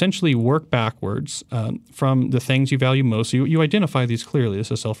that you essentially work backwards from the things you value most. So you identify these clearly.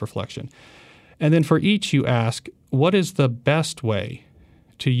 This is self-reflection. And then for each you ask, what is the best way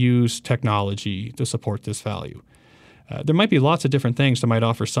to use technology to support this value? There might be lots of different things that might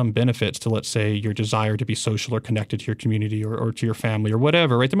offer some benefits to, let's say, your desire to be social or connected to your community or to your family or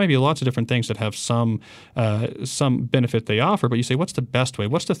whatever, right? There might be lots of different things that have some benefit they offer, but you say, what's the best way?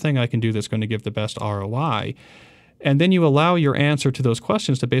 What's the thing I can do that's going to give the best ROI? And then you allow your answer to those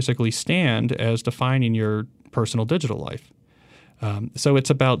questions to basically stand as defining your personal digital life. So it's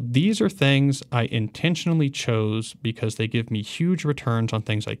about these are things I intentionally chose because they give me huge returns on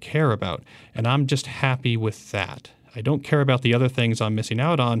things I care about, and I'm just happy with that. I don't care about the other things I'm missing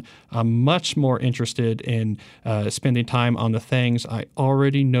out on. I'm much more interested in spending time on the things I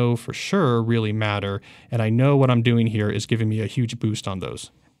already know for sure really matter, and I know what I'm doing here is giving me a huge boost on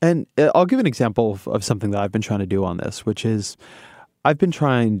those. And I'll give an example of something that I've been trying to do on this, which is I've been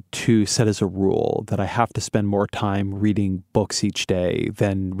trying to set as a rule that I have to spend more time reading books each day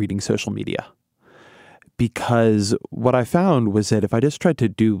than reading social media. Because what I found was that if I just tried to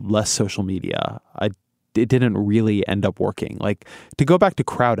do less social media, I'd didn't really end up working. Like, to go back to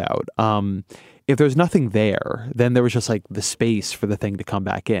crowd out, if there's nothing there, then there was just like the space for the thing to come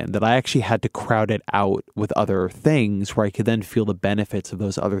back in, that I actually had to crowd it out with other things where I could then feel the benefits of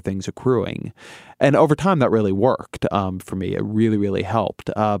those other things accruing. And over time, that really worked for me. It really, really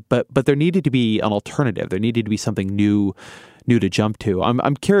helped. But there needed to be an alternative. There needed to be something new to jump to.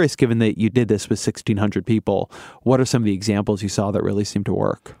 I'm curious, given that you did this with 1,600 people, what are some of the examples you saw that really seemed to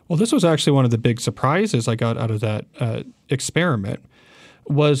work? Well, this was actually one of the big surprises I got out of that experiment,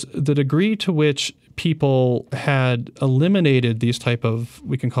 was the degree to which people had eliminated these type of,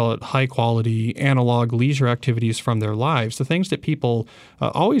 we can call it high quality analog leisure activities from their lives, the things that people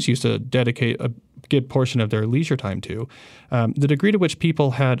always used to dedicate a good portion of their leisure time to, the degree to which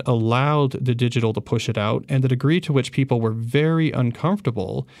people had allowed the digital to push it out, and the degree to which people were very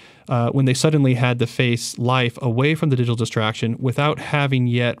uncomfortable when they suddenly had to face life away from the digital distraction without having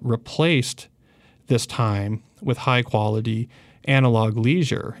yet replaced this time with high quality analog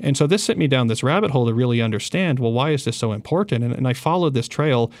leisure. And so this sent me down this rabbit hole to really understand, well, why is this so important? And I followed this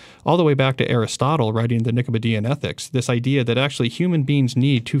trail all the way back to Aristotle writing the Nicomachean Ethics, this idea that actually human beings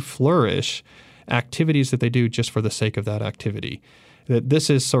need to flourish activities that they do just for the sake of that activity. That this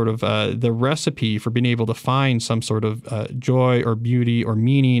is sort of the recipe for being able to find some sort of joy or beauty or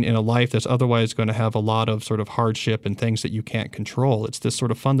meaning in a life that's otherwise going to have a lot of sort of hardship and things that you can't control. It's this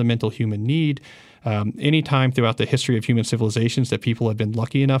sort of fundamental human need. Any time throughout the history of human civilizations that people have been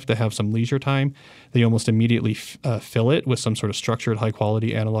lucky enough to have some leisure time, they almost immediately fill it with some sort of structured,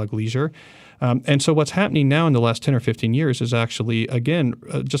 high-quality analog leisure. And so what's happening now in the last 10 or 15 years is actually, again,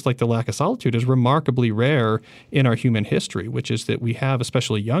 just like the lack of solitude, is remarkably rare in our human history, which is that we have,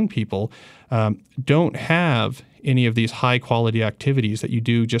 especially young people, don't have any of these high-quality activities that you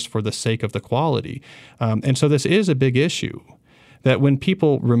do just for the sake of the quality. And so this is a big issue, that when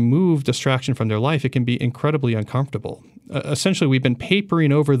people remove distraction from their life, it can be incredibly uncomfortable. Essentially, we've been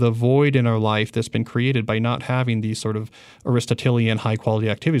papering over the void in our life that's been created by not having these sort of Aristotelian high-quality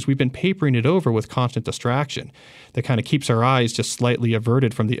activities. We've been papering it over with constant distraction that kind of keeps our eyes just slightly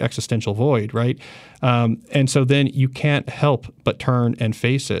averted from the existential void, right? And so then you can't help but turn and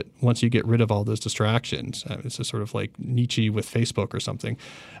face it once you get rid of all those distractions. It's a sort of like Nietzsche with Facebook or something.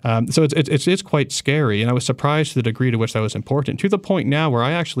 So it's quite scary, and I was surprised to the degree to which that was important, to the point now where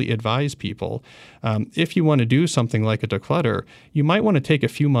I actually advise people, if you want to do something like a declutter, you might want to take a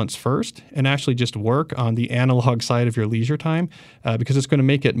few months first and actually just work on the analog side of your leisure time, because it's going to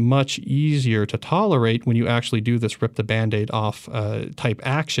make it much easier to tolerate when you actually do this rip the Band-Aid off type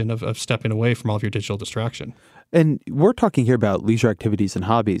action of stepping away from all of your digital distraction. And we're talking here about leisure activities and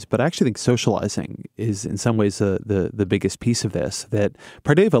hobbies, but I actually think socializing is in some ways the biggest piece of this, that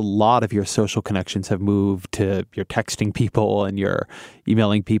particularly if a lot of your social connections have moved to you're texting people and you're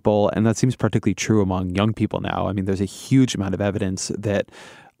emailing people, and that seems particularly true among young people now. I mean, there's a huge amount of evidence that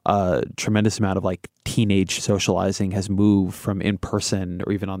a tremendous amount of like teenage socializing has moved from in-person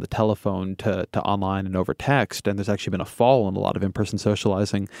or even on the telephone to online and over text. And there's actually been a fall in a lot of in-person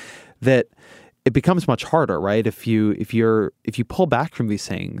socializing, that it becomes much harder, right? If you pull back from these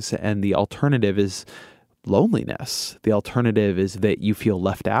things and the alternative is loneliness, the alternative is that you feel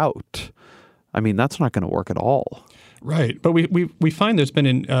left out, I mean, that's not going to work at all. Right. But we find there's been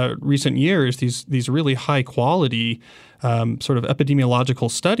in recent years these really high quality sort of epidemiological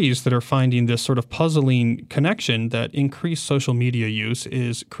studies that are finding this sort of puzzling connection that increased social media use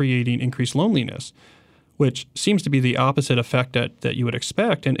is creating increased loneliness, which seems to be the opposite effect that you would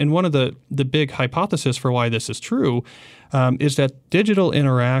expect. And one of the big hypotheses for why this is true is that digital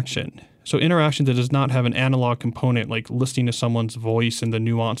interaction, so interaction that does not have an analog component like listening to someone's voice and the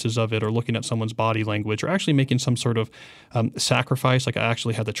nuances of it or looking at someone's body language or actually making some sort of sacrifice, like I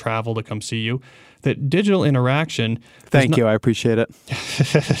actually had to travel to come see you, that digital interaction... Thank you. I appreciate it.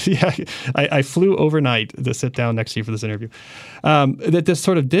 Yeah, I flew overnight to sit down next to you for this interview. That this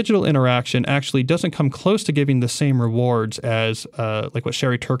sort of digital interaction actually doesn't come close to giving the same rewards as like what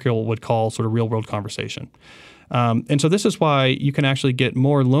Sherry Turkle would call sort of real-world conversation. And so this is why you can actually get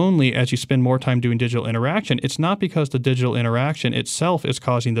more lonely as you spend more time doing digital interaction. It's not because the digital interaction itself is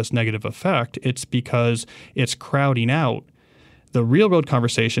causing this negative effect. It's because it's crowding out the real-world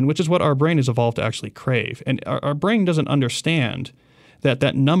conversation, which is what our brain has evolved to actually crave. And our brain doesn't understand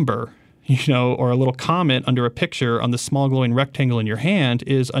that number, or a little comment under a picture on the small glowing rectangle in your hand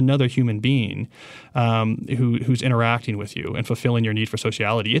is another human being who's interacting with you and fulfilling your need for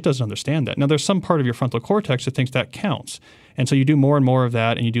sociality. It doesn't understand that. Now, there's some part of your frontal cortex that thinks that counts. And so you do more and more of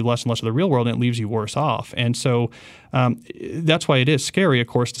that and you do less and less of the real world, and it leaves you worse off. And so that's why it is scary, of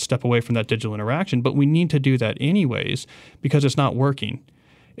course, to step away from that digital interaction. But we need to do that anyways because it's not working.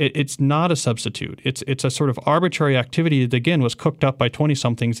 it's not a substitute. It's a sort of arbitrary activity that, again, was cooked up by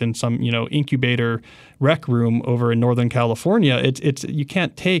 20-somethings in some incubator rec room over in Northern California. It's you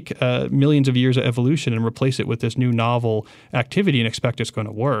can't take millions of years of evolution and replace it with this new novel activity and expect it's going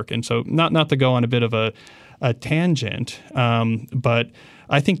to work. And so not to go on a bit of a tangent, but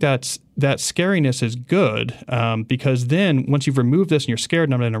I think that scariness is good because then once you've removed this and you're scared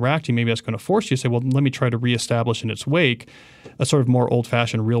and not interacting, maybe that's going to force you to say, well, let me try to reestablish in its wake a sort of more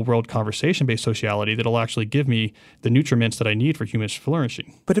old-fashioned real-world conversation-based sociality that'll actually give me the nutriments that I need for human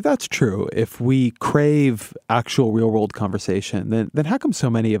flourishing. But if that's true, if we crave actual real-world conversation, then how come so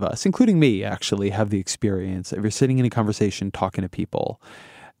many of us, including me actually, have the experience of you're sitting in a conversation talking to people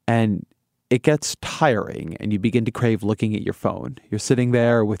and it gets tiring and you begin to crave looking at your phone. You're sitting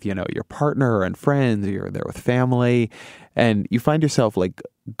there with, your partner and friends, or you're there with family, and you find yourself like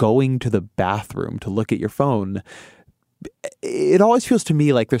going to the bathroom to look at your phone. It always feels to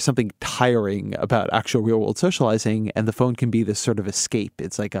me like there's something tiring about actual real world socializing, and the phone can be this sort of escape.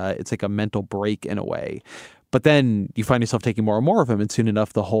 It's like a mental break in a way. But then you find yourself taking more and more of them, and soon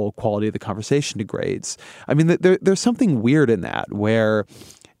enough, the whole quality of the conversation degrades. I mean, there's something weird in that where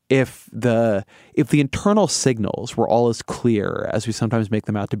if the internal signals were all as clear as we sometimes make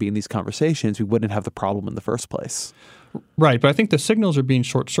them out to be in these conversations, we wouldn't have the problem in the first place. Right, but I think the signals are being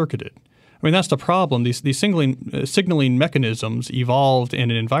short-circuited. I mean, that's the problem. These signaling mechanisms evolved in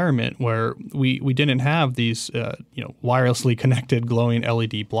an environment where we didn't have these wirelessly connected glowing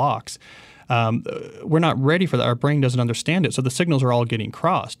LED blocks. We're not ready for that. Our brain doesn't understand it. So the signals are all getting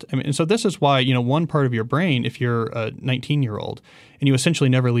crossed. I mean, and so this is why, one part of your brain, if you're a 19-year-old and you essentially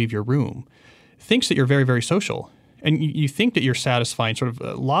never leave your room, thinks that you're very, very social. And you think that you're satisfying, sort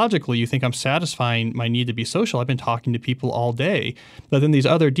of logically, you think I'm satisfying my need to be social. I've been talking to people all day. But then these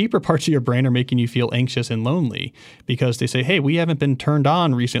other deeper parts of your brain are making you feel anxious and lonely because they say, hey, we haven't been turned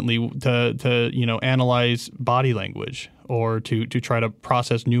on recently to analyze body language or to try to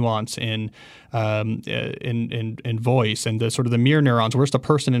process nuance in voice and the sort of the mirror neurons. Where's the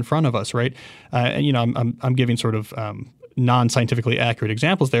person in front of us, right? I'm giving sort of non-scientifically accurate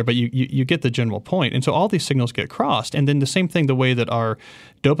examples there, but you get the general point. And so all these signals get crossed. And then the same thing, the way that our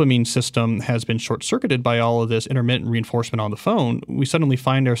dopamine system has been short-circuited by all of this intermittent reinforcement on the phone, we suddenly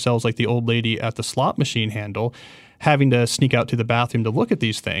find ourselves like the old lady at the slot machine handle, having to sneak out to the bathroom to look at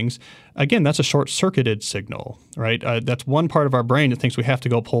these things. Again, that's a short-circuited signal, right? That's one part of our brain that thinks we have to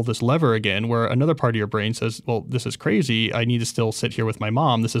go pull this lever again, where another part of your brain says, well, this is crazy. I need to still sit here with my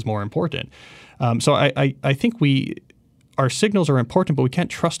mom. This is more important. So I think our signals are important, but we can't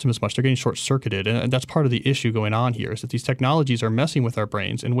trust them as much. They're getting short-circuited, and that's part of the issue going on here is that these technologies are messing with our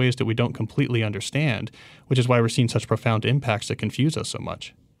brains in ways that we don't completely understand, which is why we're seeing such profound impacts that confuse us so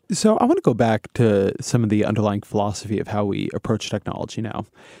much. So I want to go back to some of the underlying philosophy of how we approach technology now.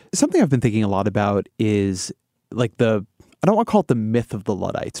 Something I've been thinking a lot about is like I don't want to call it the myth of the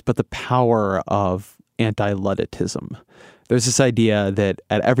Luddites, but the power of anti-Ludditism. There's this idea that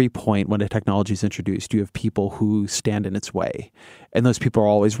at every point when a technology is introduced, you have people who stand in its way. And those people are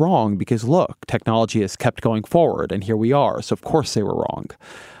always wrong because, look, technology has kept going forward and here we are. So, of course, they were wrong.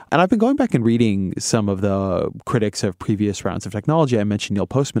 And I've been going back and reading some of the critics of previous rounds of technology. I mentioned Neil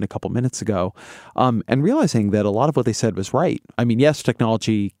Postman a couple minutes ago, and realizing that a lot of what they said was right. I mean, yes,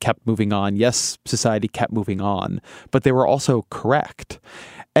 technology kept moving on. Yes, society kept moving on, but they were also correct.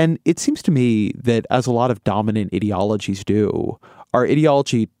 And it seems to me that as a lot of dominant ideologies do, our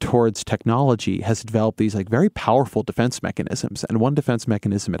ideology towards technology has developed these like very powerful defense mechanisms. And one defense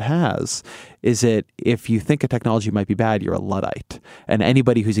mechanism it has is that if you think a technology might be bad, you're a Luddite. And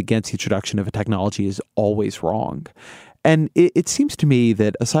anybody who's against the introduction of a technology is always wrong. And it seems to me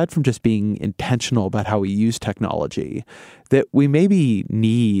that aside from just being intentional about how we use technology, that we maybe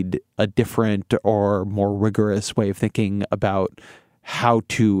need a different or more rigorous way of thinking about how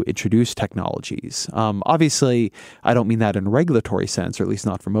to introduce technologies. Obviously, I don't mean that in a regulatory sense, or at least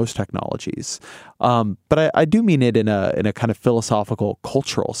not for most technologies. But I do mean it in a kind of philosophical,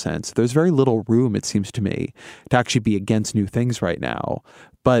 cultural sense. There's very little room, it seems to me, to actually be against new things right now.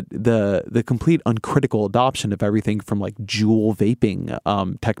 But the complete uncritical adoption of everything from like Juul vaping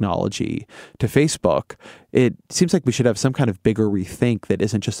technology to Facebook, it seems like we should have some kind of bigger rethink that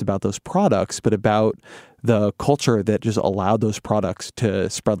isn't just about those products, but about the culture that just allowed those products to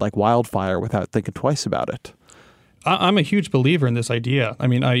spread like wildfire without thinking twice about it. I'm a huge believer in this idea. I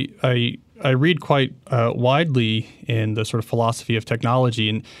mean, I read quite widely in the sort of philosophy of technology,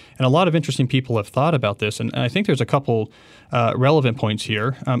 and a lot of interesting people have thought about this. And I think there's a couple relevant points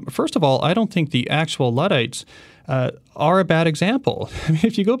here. First of all, I don't think the actual Luddites are a bad example. I mean,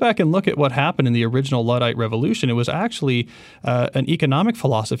 if you go back and look at what happened in the original Luddite revolution, it was actually an economic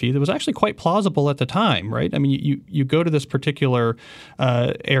philosophy that was actually quite plausible at the time, right? I mean, you go to this particular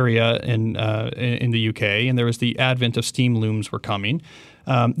area in the UK, and there was the advent of steam looms were coming.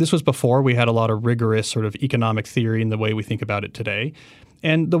 This was before we had a lot of rigorous sort of economic theory in the way we think about it today.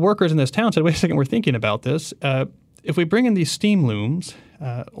 And the workers in this town said, wait a second, we're thinking about this. If we bring in these steam looms,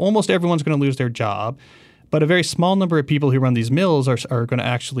 almost everyone's going to lose their job. But a very small number of people who run these mills are going to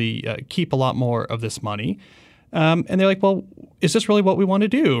actually keep a lot more of this money. And they're like, well, is this really what we want to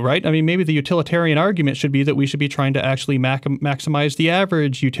do, right? I mean, maybe the utilitarian argument should be that we should be trying to actually maximize the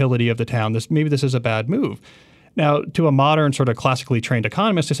average utility of the town. Maybe this is a bad move. Now, to a modern sort of classically trained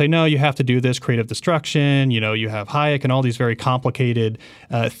economist, they say, no, you have to do this creative destruction. You have Hayek and all these very complicated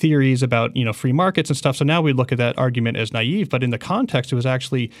theories about, free markets and stuff. So now we look at that argument as naive. But in the context, it was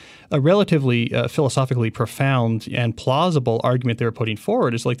actually a relatively philosophically profound and plausible argument they were putting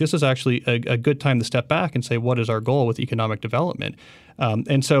forward. It's like, this is actually a good time to step back and say, what is our goal with economic development?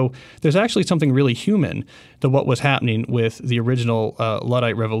 And so there's actually something really human to what was happening with the original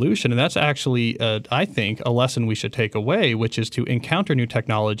Luddite revolution. And that's actually, I think, a lesson we should take away, which is to encounter new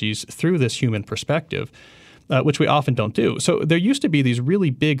technologies through this human perspective, which we often don't do. So there used to be these really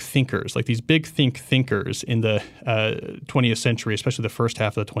big thinkers, like these big thinkers in the 20th century, especially the first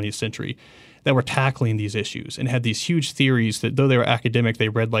half of the 20th century, that were tackling these issues and had these huge theories that, though they were academic, they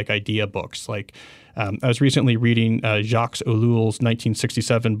read like idea books. Like I was recently reading Jacques Ellul's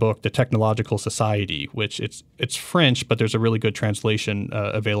 1967 book, The Technological Society, which it's French, but there's a really good translation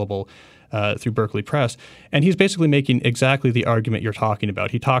available through Berkeley Press. And he's basically making exactly the argument you're talking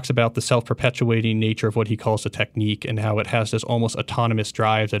about. He talks about the self-perpetuating nature of what he calls a technique and how it has this almost autonomous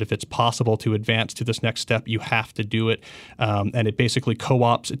drive that if it's possible to advance to this next step, you have to do it. And it basically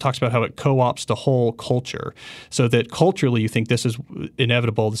it talks about how it co-opts the whole culture so that culturally you think this is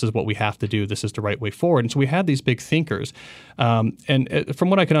inevitable, this is what we have to do, this is the right way forward. And so we had these big thinkers. And from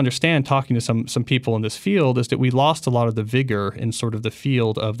what I can understand, talking to some people in this field, is that we lost a lot of the vigor in sort of the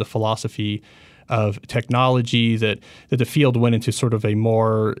field of the philosophy of technology, that the field went into sort of a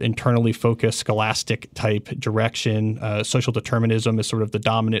more internally focused scholastic type direction. Social determinism is sort of the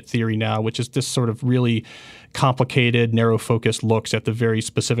dominant theory now, which is this sort of really complicated, narrow-focused looks at the very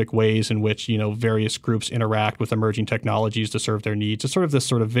specific ways in which, various groups interact with emerging technologies to serve their needs. It's sort of this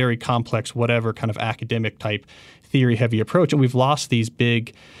sort of very complex, whatever kind of academic type theory-heavy approach. And we've lost these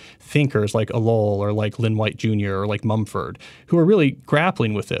big thinkers like Ellul or like Lynn White Jr. or like Mumford, who are really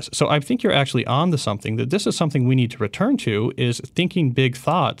grappling with this. So I think you're actually on to something, that this is something we need to return to, is thinking big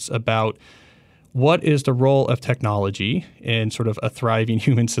thoughts about what is the role of technology in sort of a thriving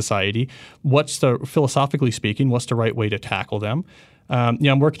human society? Philosophically speaking, what's the right way to tackle them?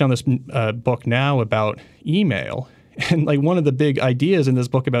 I'm working on this book now about email. And like one of the big ideas in this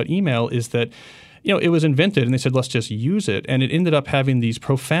book about email is that it was invented and they said, let's just use it. And it ended up having these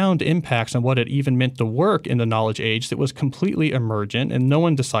profound impacts on what it even meant to work in the knowledge age that was completely emergent and no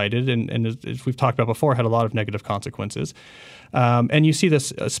one decided. And as we've talked about before, had a lot of negative consequences. And you see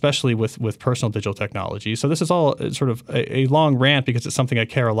this especially with personal digital technology. So this is all sort of a long rant because it's something I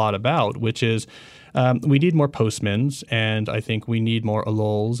care a lot about, which is we need more Postmans, and I think we need more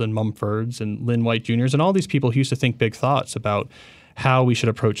Elluls and Mumfords and Lynn White Jr.'s and all these people who used to think big thoughts about how we should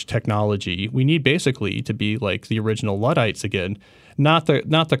approach technology. We need basically to be like the original Luddites again, not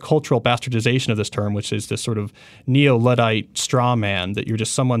the cultural bastardization of this term, which is this sort of neo-Luddite straw man that you're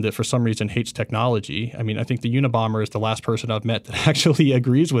just someone that for some reason hates technology. I mean, I think the Unabomber is the last person I've met that actually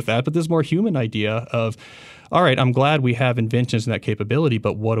agrees with that, but this more human idea of, all right, I'm glad we have inventions and that capability,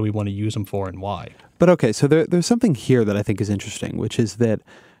 but what do we want to use them for and why? But okay, so there's something here that I think is interesting, which is that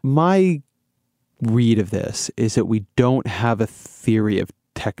my read of this is that we don't have a theory of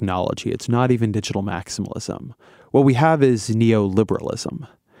technology. It's not even digital maximalism. What we have is neoliberalism.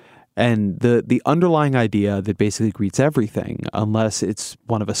 And the underlying idea that basically greets everything, unless it's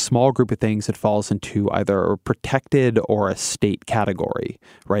one of a small group of things that falls into either a protected or a state category,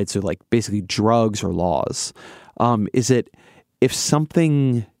 right? So like basically drugs or laws, is that if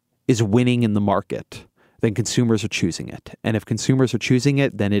something is winning in the market, then consumers are choosing it. And if consumers are choosing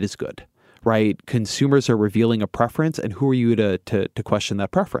it, then it is good. Right? Consumers are revealing a preference, and who are you to question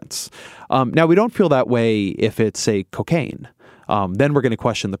that preference? Now, we don't feel that way if it's, say, cocaine. Then we're going to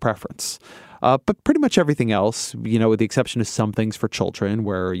question the preference. But pretty much everything else, with the exception of some things for children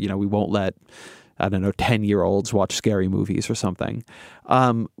where, we won't let I don't know, 10-year-olds watch scary movies or something.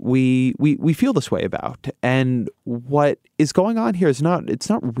 We feel this way about. And what is going on here is it's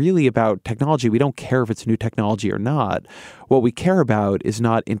not really about technology. We don't care if it's new technology or not. What we care about is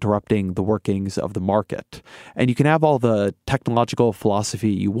not interrupting the workings of the market. And you can have all the technological philosophy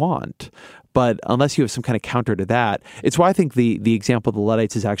you want, but unless you have some kind of counter to that, it's why I think the example of the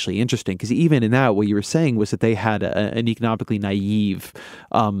Luddites is actually interesting, because even in that, what you were saying was that they had an economically naive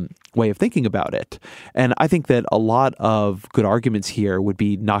way of thinking about it. And I think that a lot of good arguments here would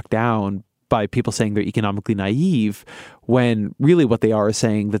be knocked down by people saying they're economically naive, when really what they are is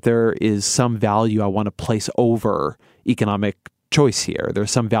saying that there is some value I want to place over economic choice here.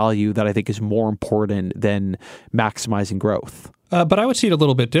 There's some value that I think is more important than maximizing growth. But I would see it a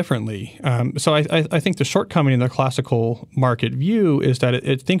little bit differently. So I think the shortcoming in the classical market view is that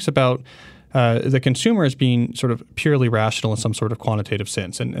it thinks about the consumer as being sort of purely rational in some sort of quantitative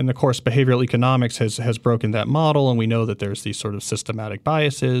sense. And of course, behavioral economics has broken that model, and we know that there's these sort of systematic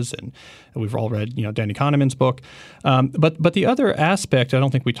biases, and we've all read, Danny Kahneman's book. But the other aspect I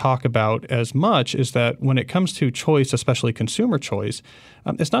don't think we talk about as much is that when it comes to choice, especially consumer choice,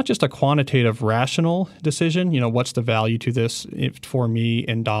 it's not just a quantitative rational decision, what's the value to this for me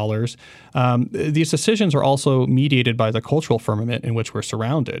in dollars. These decisions are also mediated by the cultural firmament in which we're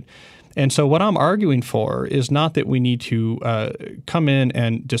surrounded. And so what I'm arguing for is not that we need to come in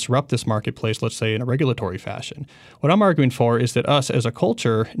and disrupt this marketplace, let's say, in a regulatory fashion. What I'm arguing for is that us as a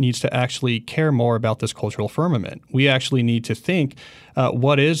culture needs to actually care more about this cultural firmament. We actually need to think,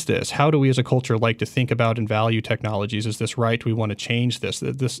 what is this? How do we as a culture like to think about and value technologies? Is this right? Do we want to change this?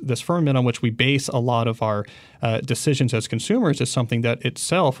 This firmament on which we base a lot of our decisions as consumers is something that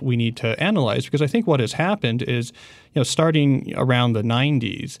itself we need to analyze, because I think what has happened is, starting around the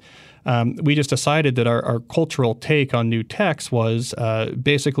 90s, we just decided that our cultural take on new techs was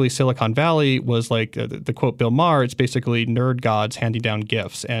basically Silicon Valley was like, the quote Bill Maher, it's basically nerd gods handing down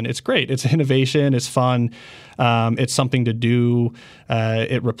gifts. And it's great. It's innovation. It's fun. It's something to do.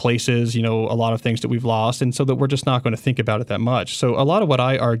 It replaces, a lot of things that we've lost. And so that we're just not going to think about it that much. So a lot of what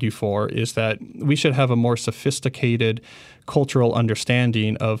I argue for is that we should have a more sophisticated cultural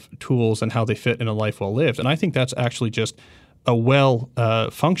understanding of tools and how they fit in a life well lived. And I think that's actually just a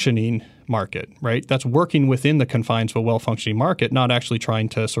well-functioning market, right? That's working within the confines of a well-functioning market, not actually trying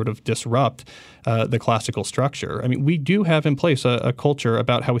to sort of disrupt the classical structure. I mean, we do have in place a culture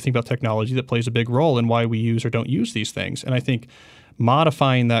about how we think about technology that plays a big role in why we use or don't use these things. And I think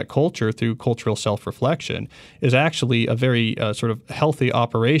modifying that culture through cultural self-reflection is actually a very sort of healthy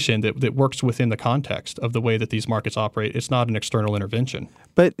operation that works within the context of the way that these markets operate. It's not an external intervention.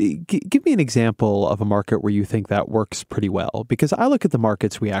 But give me an example of a market where you think that works pretty well, because I look at the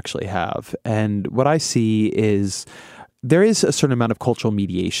markets we actually have, and what I see is there is a certain amount of cultural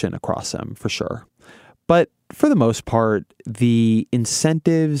mediation across them, for sure. But for the most part, the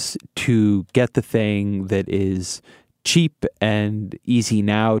incentives to get the thing that is cheap and easy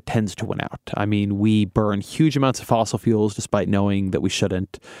now tends to win out. I mean, we burn huge amounts of fossil fuels despite knowing that we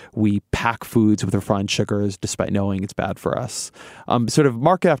shouldn't. We pack foods with refined sugars despite knowing it's bad for us. Sort of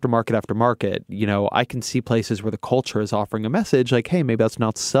market after market after market, I can see places where the culture is offering a message like, hey, maybe that's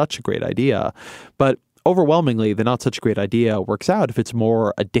not such a great idea. But overwhelmingly, the not such a great idea works out if it's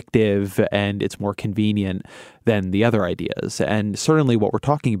more addictive and it's more convenient than the other ideas. And certainly what we're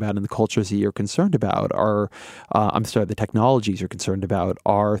talking about in the cultures that you're concerned about are, the technologies you're concerned about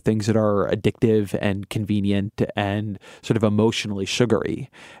are things that are addictive and convenient and sort of emotionally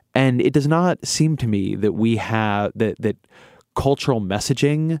sugary. And it does not seem to me that we have that cultural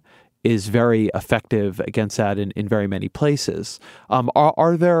messaging is very effective against that in very many places.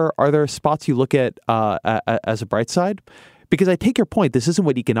 Are there spots you look at as a bright side? Because I take your point. This isn't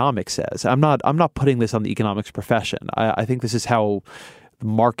what economics says. I'm not putting this on the economics profession. I think this is how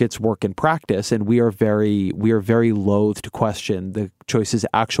markets work in practice, and we are very loath to question the choices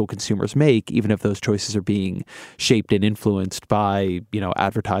actual consumers make, even if those choices are being shaped and influenced by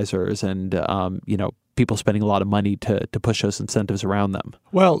advertisers and people spending a lot of money to push those incentives around them.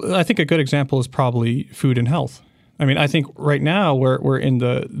 Well, I think a good example is probably food and health. I mean, I think right now we're in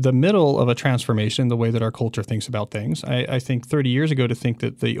the middle of a transformation, the way that our culture thinks about things. I think 30 years ago to think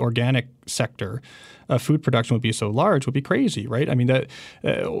that the organic sector of food production would be so large would be crazy, right? I mean, that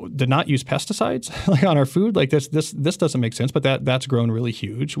to not use pesticides like on our food, like this doesn't make sense. But that's grown really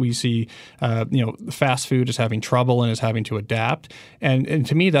huge. We see, fast food is having trouble and is having to adapt. And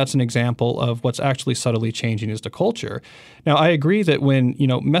to me, that's an example of what's actually subtly changing is the culture. Now, I agree that when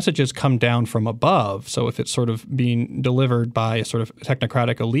messages come down from above, so if it's sort of being delivered by a sort of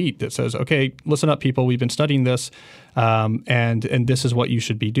technocratic elite that says, okay, listen up, people, we've been studying this, and this is what you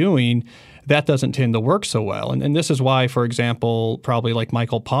should be doing. that doesn't tend to work so well. And this is why, for example, probably like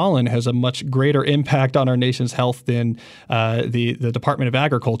Michael Pollan has a much greater impact on our nation's health than the Department of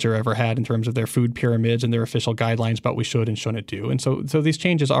Agriculture ever had in terms of their food pyramids and their official guidelines about what we should and shouldn't do. And so these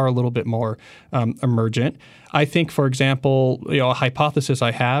changes are a little bit more emergent. I think, for example, a hypothesis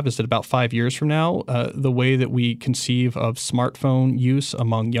I have is that about 5 years from now, the way that we conceive of smartphone use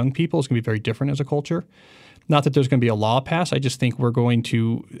among young people is going to be very different as a culture. Not that there's going to be a law passed. I just think we're going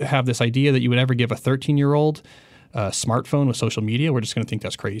to have this idea that you would ever give a 13-year-old smartphone with social media. We're just going to think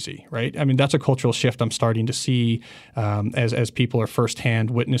that's crazy, right? I mean, that's a cultural shift I'm starting to see as people are firsthand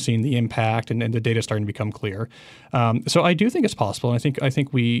witnessing the impact and the data starting to become clear. So I do think it's possible. And I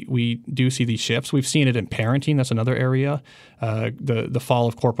think we do see these shifts. We've seen it in parenting. That's another area. The fall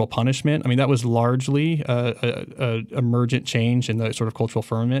of corporal punishment. I mean, that was largely a emergent change in the sort of cultural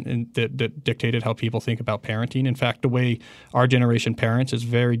firmament and that dictated how people think about parenting. In fact, the way our generation parents is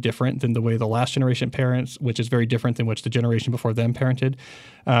very different than the way the last generation parents, which is very different than which the generation before them parented.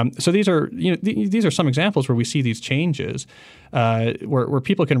 So these are some examples where we see these changes, where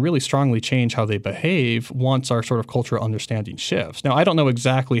people can really strongly change how they behave once our sort of cultural understanding shifts. Now, I don't know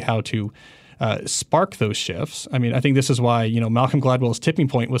exactly how to spark those shifts. I mean, I think this is why Malcolm Gladwell's Tipping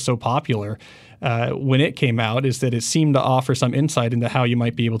Point was so popular when it came out, is that it seemed to offer some insight into how you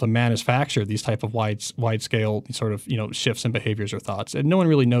might be able to manufacture these type of wide scale sort of shifts in behaviors or thoughts, and no one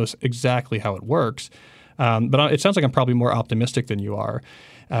really knows exactly how it works. But it sounds like I'm probably more optimistic than you are.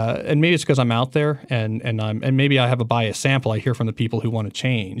 And maybe it's because I'm out there and maybe I have a biased sample. I hear from the people who want to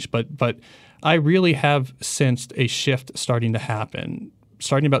change. But I really have sensed a shift starting to happen,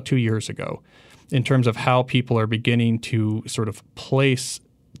 starting about 2 years ago, in terms of how people are beginning to sort of place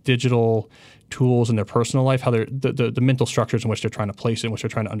digital tools in their personal life, how they're the mental structures in which they're trying to place it, in which they're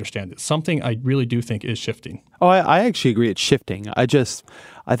trying to understand it. Something I really do think is shifting. Oh, I actually agree it's shifting.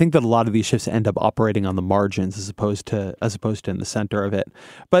 I think that a lot of these shifts end up operating on the margins as opposed to in the center of it.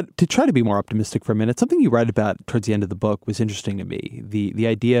 But to try to be more optimistic for a minute, something you write about towards the end of the book was interesting to me. The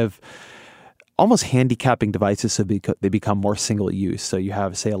idea of almost handicapping devices so they become more single use. So you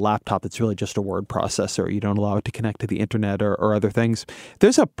have, say, a laptop that's really just a word processor. You don't allow it to connect to the internet or other things.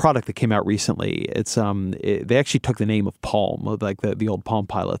 There's a product that came out recently. It's they actually took the name of Palm, like the old Palm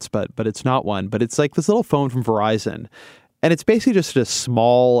Pilots, but it's not one. But it's like this little phone from Verizon. And it's basically just a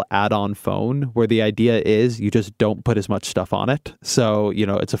small add-on phone where the idea is you just don't put as much stuff on it. So,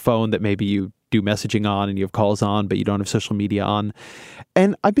 it's a phone that maybe you do messaging on and you have calls on, but you don't have social media on.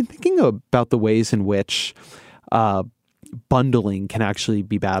 And I've been thinking about the ways in which bundling can actually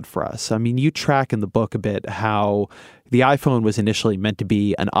be bad for us. I mean, you track in the book a bit how the iPhone was initially meant to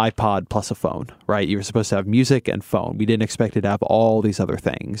be an iPod plus a phone, right? You were supposed to have music and phone. We didn't expect it to have all these other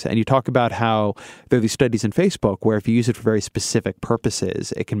things. And you talk about how there are these studies in Facebook where if you use it for very specific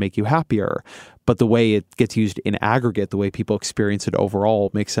purposes, it can make you happier. But the way it gets used in aggregate, the way people experience it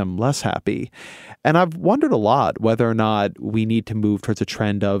overall makes them less happy. And I've wondered a lot whether or not we need to move towards a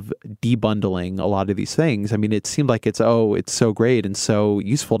trend of debundling a lot of these things. I mean, it seemed like it's so great and so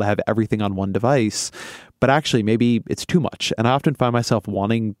useful to have everything on one device. But actually, maybe it's too much. And I often find myself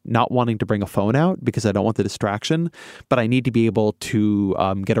not wanting to bring a phone out because I don't want the distraction, but I need to be able to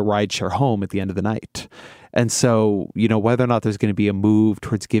get a rideshare home at the end of the night. And so, whether or not there's going to be a move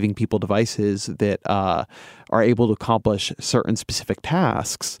towards giving people devices that are able to accomplish certain specific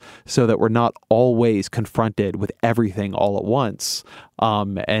tasks so that we're not always confronted with everything all at once,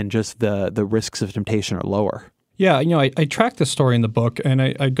 and just the risks of temptation are lower. Yeah, I track this story in the book, and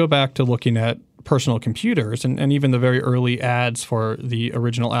I go back to looking at personal computers and even the very early ads for the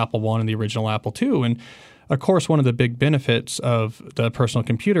original Apple I and the original Apple II. And of course, one of the big benefits of the personal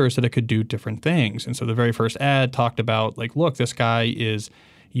computer is that it could do different things. And so the very first ad talked about, like, look, this guy is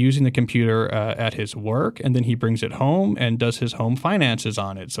using the computer at his work, and then he brings it home and does his home finances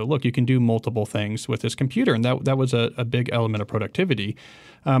on it. So look, you can do multiple things with this computer, and that was a big element of productivity.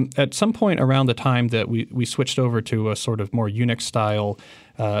 At some point around the time that we switched over to a sort of more Unix-style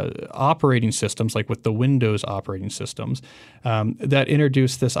operating systems, like with the Windows operating systems, that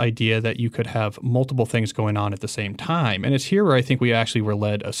introduced this idea that you could have multiple things going on at the same time. And it's here where I think we actually were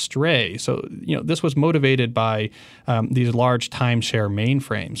led astray. So, this was motivated by these large timeshare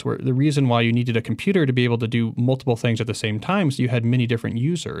mainframes, where the reason why you needed a computer to be able to do multiple things at the same time is you had many different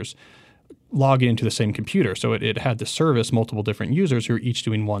users log into the same computer. So it had to service multiple different users who are each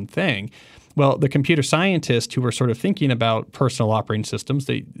doing one thing. Well, the computer scientists who were sort of thinking about personal operating systems,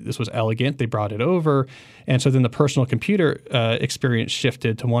 this was elegant. They brought it over. And so then the personal computer experience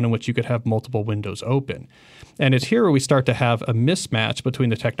shifted to one in which you could have multiple windows open. And it's here where we start to have a mismatch between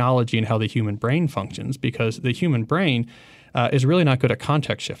the technology and how the human brain functions, because the human brain is really not good at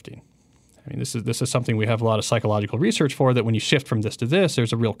context shifting. I mean, this is something we have a lot of psychological research for, that when you shift from this to this,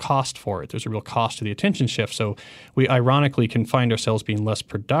 there's a real cost for it. There's a real cost to the attention shift. So we ironically can find ourselves being less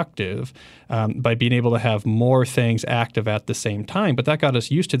productive by being able to have more things active at the same time. But that got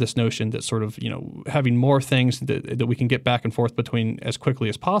us used to this notion that sort of, having more things that we can get back and forth between as quickly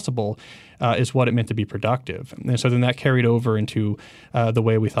as possible is what it meant to be productive. And so then that carried over into the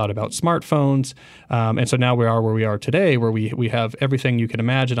way we thought about smartphones. And so now we are where we are today, where we have everything you can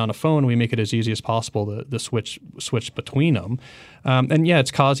imagine on a phone. We make it as easy as possible to switch between them. And yeah,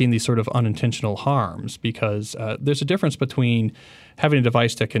 it's causing these sort of unintentional harms, because there's a difference between having a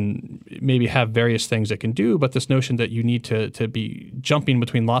device that can maybe have various things it can do, but this notion that you need to be jumping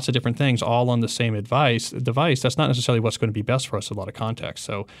between lots of different things all on the same device, that's not necessarily what's going to be best for us in a lot of contexts.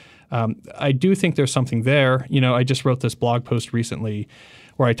 So I do think there's something there. I just wrote this blog post recently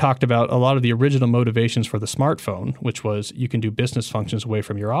where I talked about a lot of the original motivations for the smartphone, which was you can do business functions away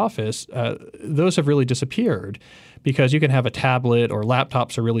from your office. Those have really disappeared because you can have a tablet, or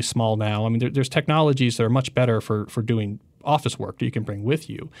laptops are really small now. I mean, there's technologies that are much better for doing office work that you can bring with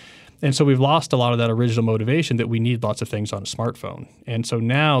you. And so we've lost a lot of that original motivation that we need lots of things on a smartphone. And so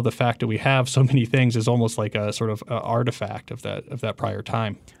now the fact that we have so many things is almost like a sort of artifact of that prior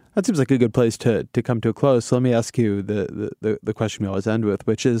time. That seems like a good place to come to a close. So let me ask you the question we always end with,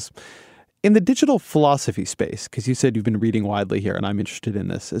 which is, in the digital philosophy space, because you said you've been reading widely here, and I'm interested in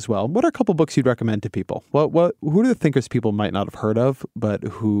this as well, what are a couple books you'd recommend to people? Who are the thinkers people might not have heard of, but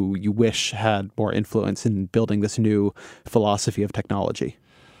who you wish had more influence in building this new philosophy of technology?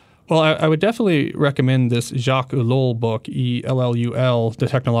 Well, I would definitely recommend this Jacques Ellul book, Ellul, The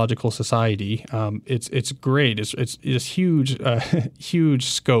Technological Society. It's great. It's huge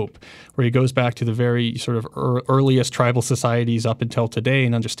scope where he goes back to the very sort of earliest tribal societies up until today,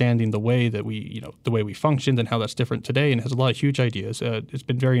 and understanding the way that we functioned and how that's different today, and has a lot of huge ideas. It's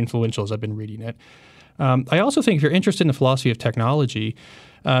been very influential as I've been reading it. I also think if you're interested in the philosophy of technology,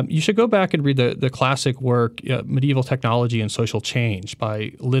 you should go back and read the classic work, Medieval Technology and Social Change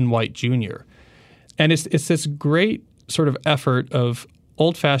by Lynn White Jr. And it's this great sort of effort of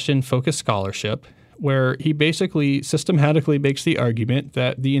old-fashioned focused scholarship where he basically systematically makes the argument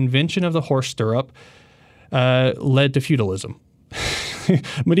that the invention of the horse stirrup led to feudalism.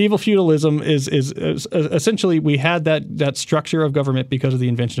 Medieval feudalism is essentially, we had that structure of government because of the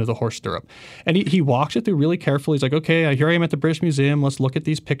invention of the horse stirrup. And he walks it through really carefully. He's like, okay, here I am at the British Museum. Let's look at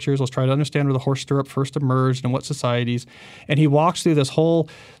these pictures. Let's try to understand where the horse stirrup first emerged and what societies. And he walks through this whole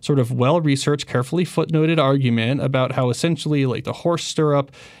sort of well-researched, carefully footnoted argument about how essentially like the horse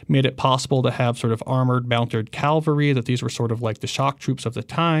stirrup made it possible to have sort of armored mounted cavalry, that these were sort of like the shock troops of the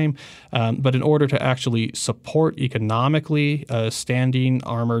time. But in order to actually support economically standing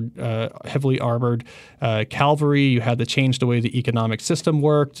armored, heavily armored cavalry, you had to change the way the economic system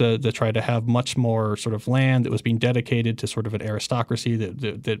worked to try to have much more sort of land that was being dedicated to sort of an aristocracy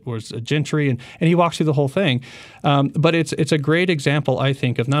that was a gentry. And he walks through the whole thing. But it's a great example, I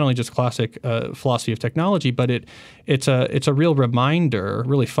think, of not only just classic philosophy of technology, but it's a real reminder,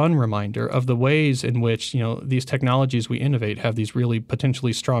 really fun reminder of the ways in which these technologies we innovate have these really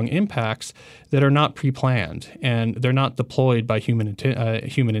potentially strong impacts that are not pre-planned, and they're not deployed by human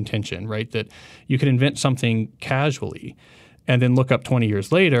intention, right? That you can invent something casually and then look up 20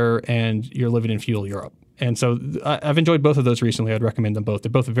 years later and you're living in feudal Europe. And so I've enjoyed both of those recently. I'd recommend them both.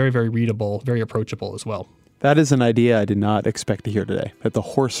 They're both very, very readable, very approachable as well. That is an idea I did not expect to hear today, that the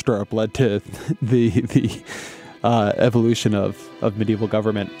horse stirrup led to the evolution of medieval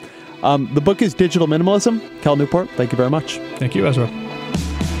government. The book is Digital Minimalism. Cal Newport, thank you very much. Thank you, Ezra.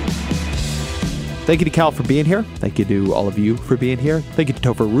 Thank you to Cal for being here. Thank you to all of you for being here. Thank you to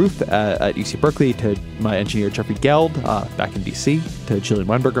Topher Ruth at UC Berkeley, to my engineer Jeffrey Geld back in DC, to Jillian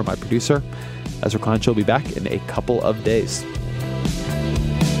Weinberger, my producer. Ezra Klein will be back in a couple of days.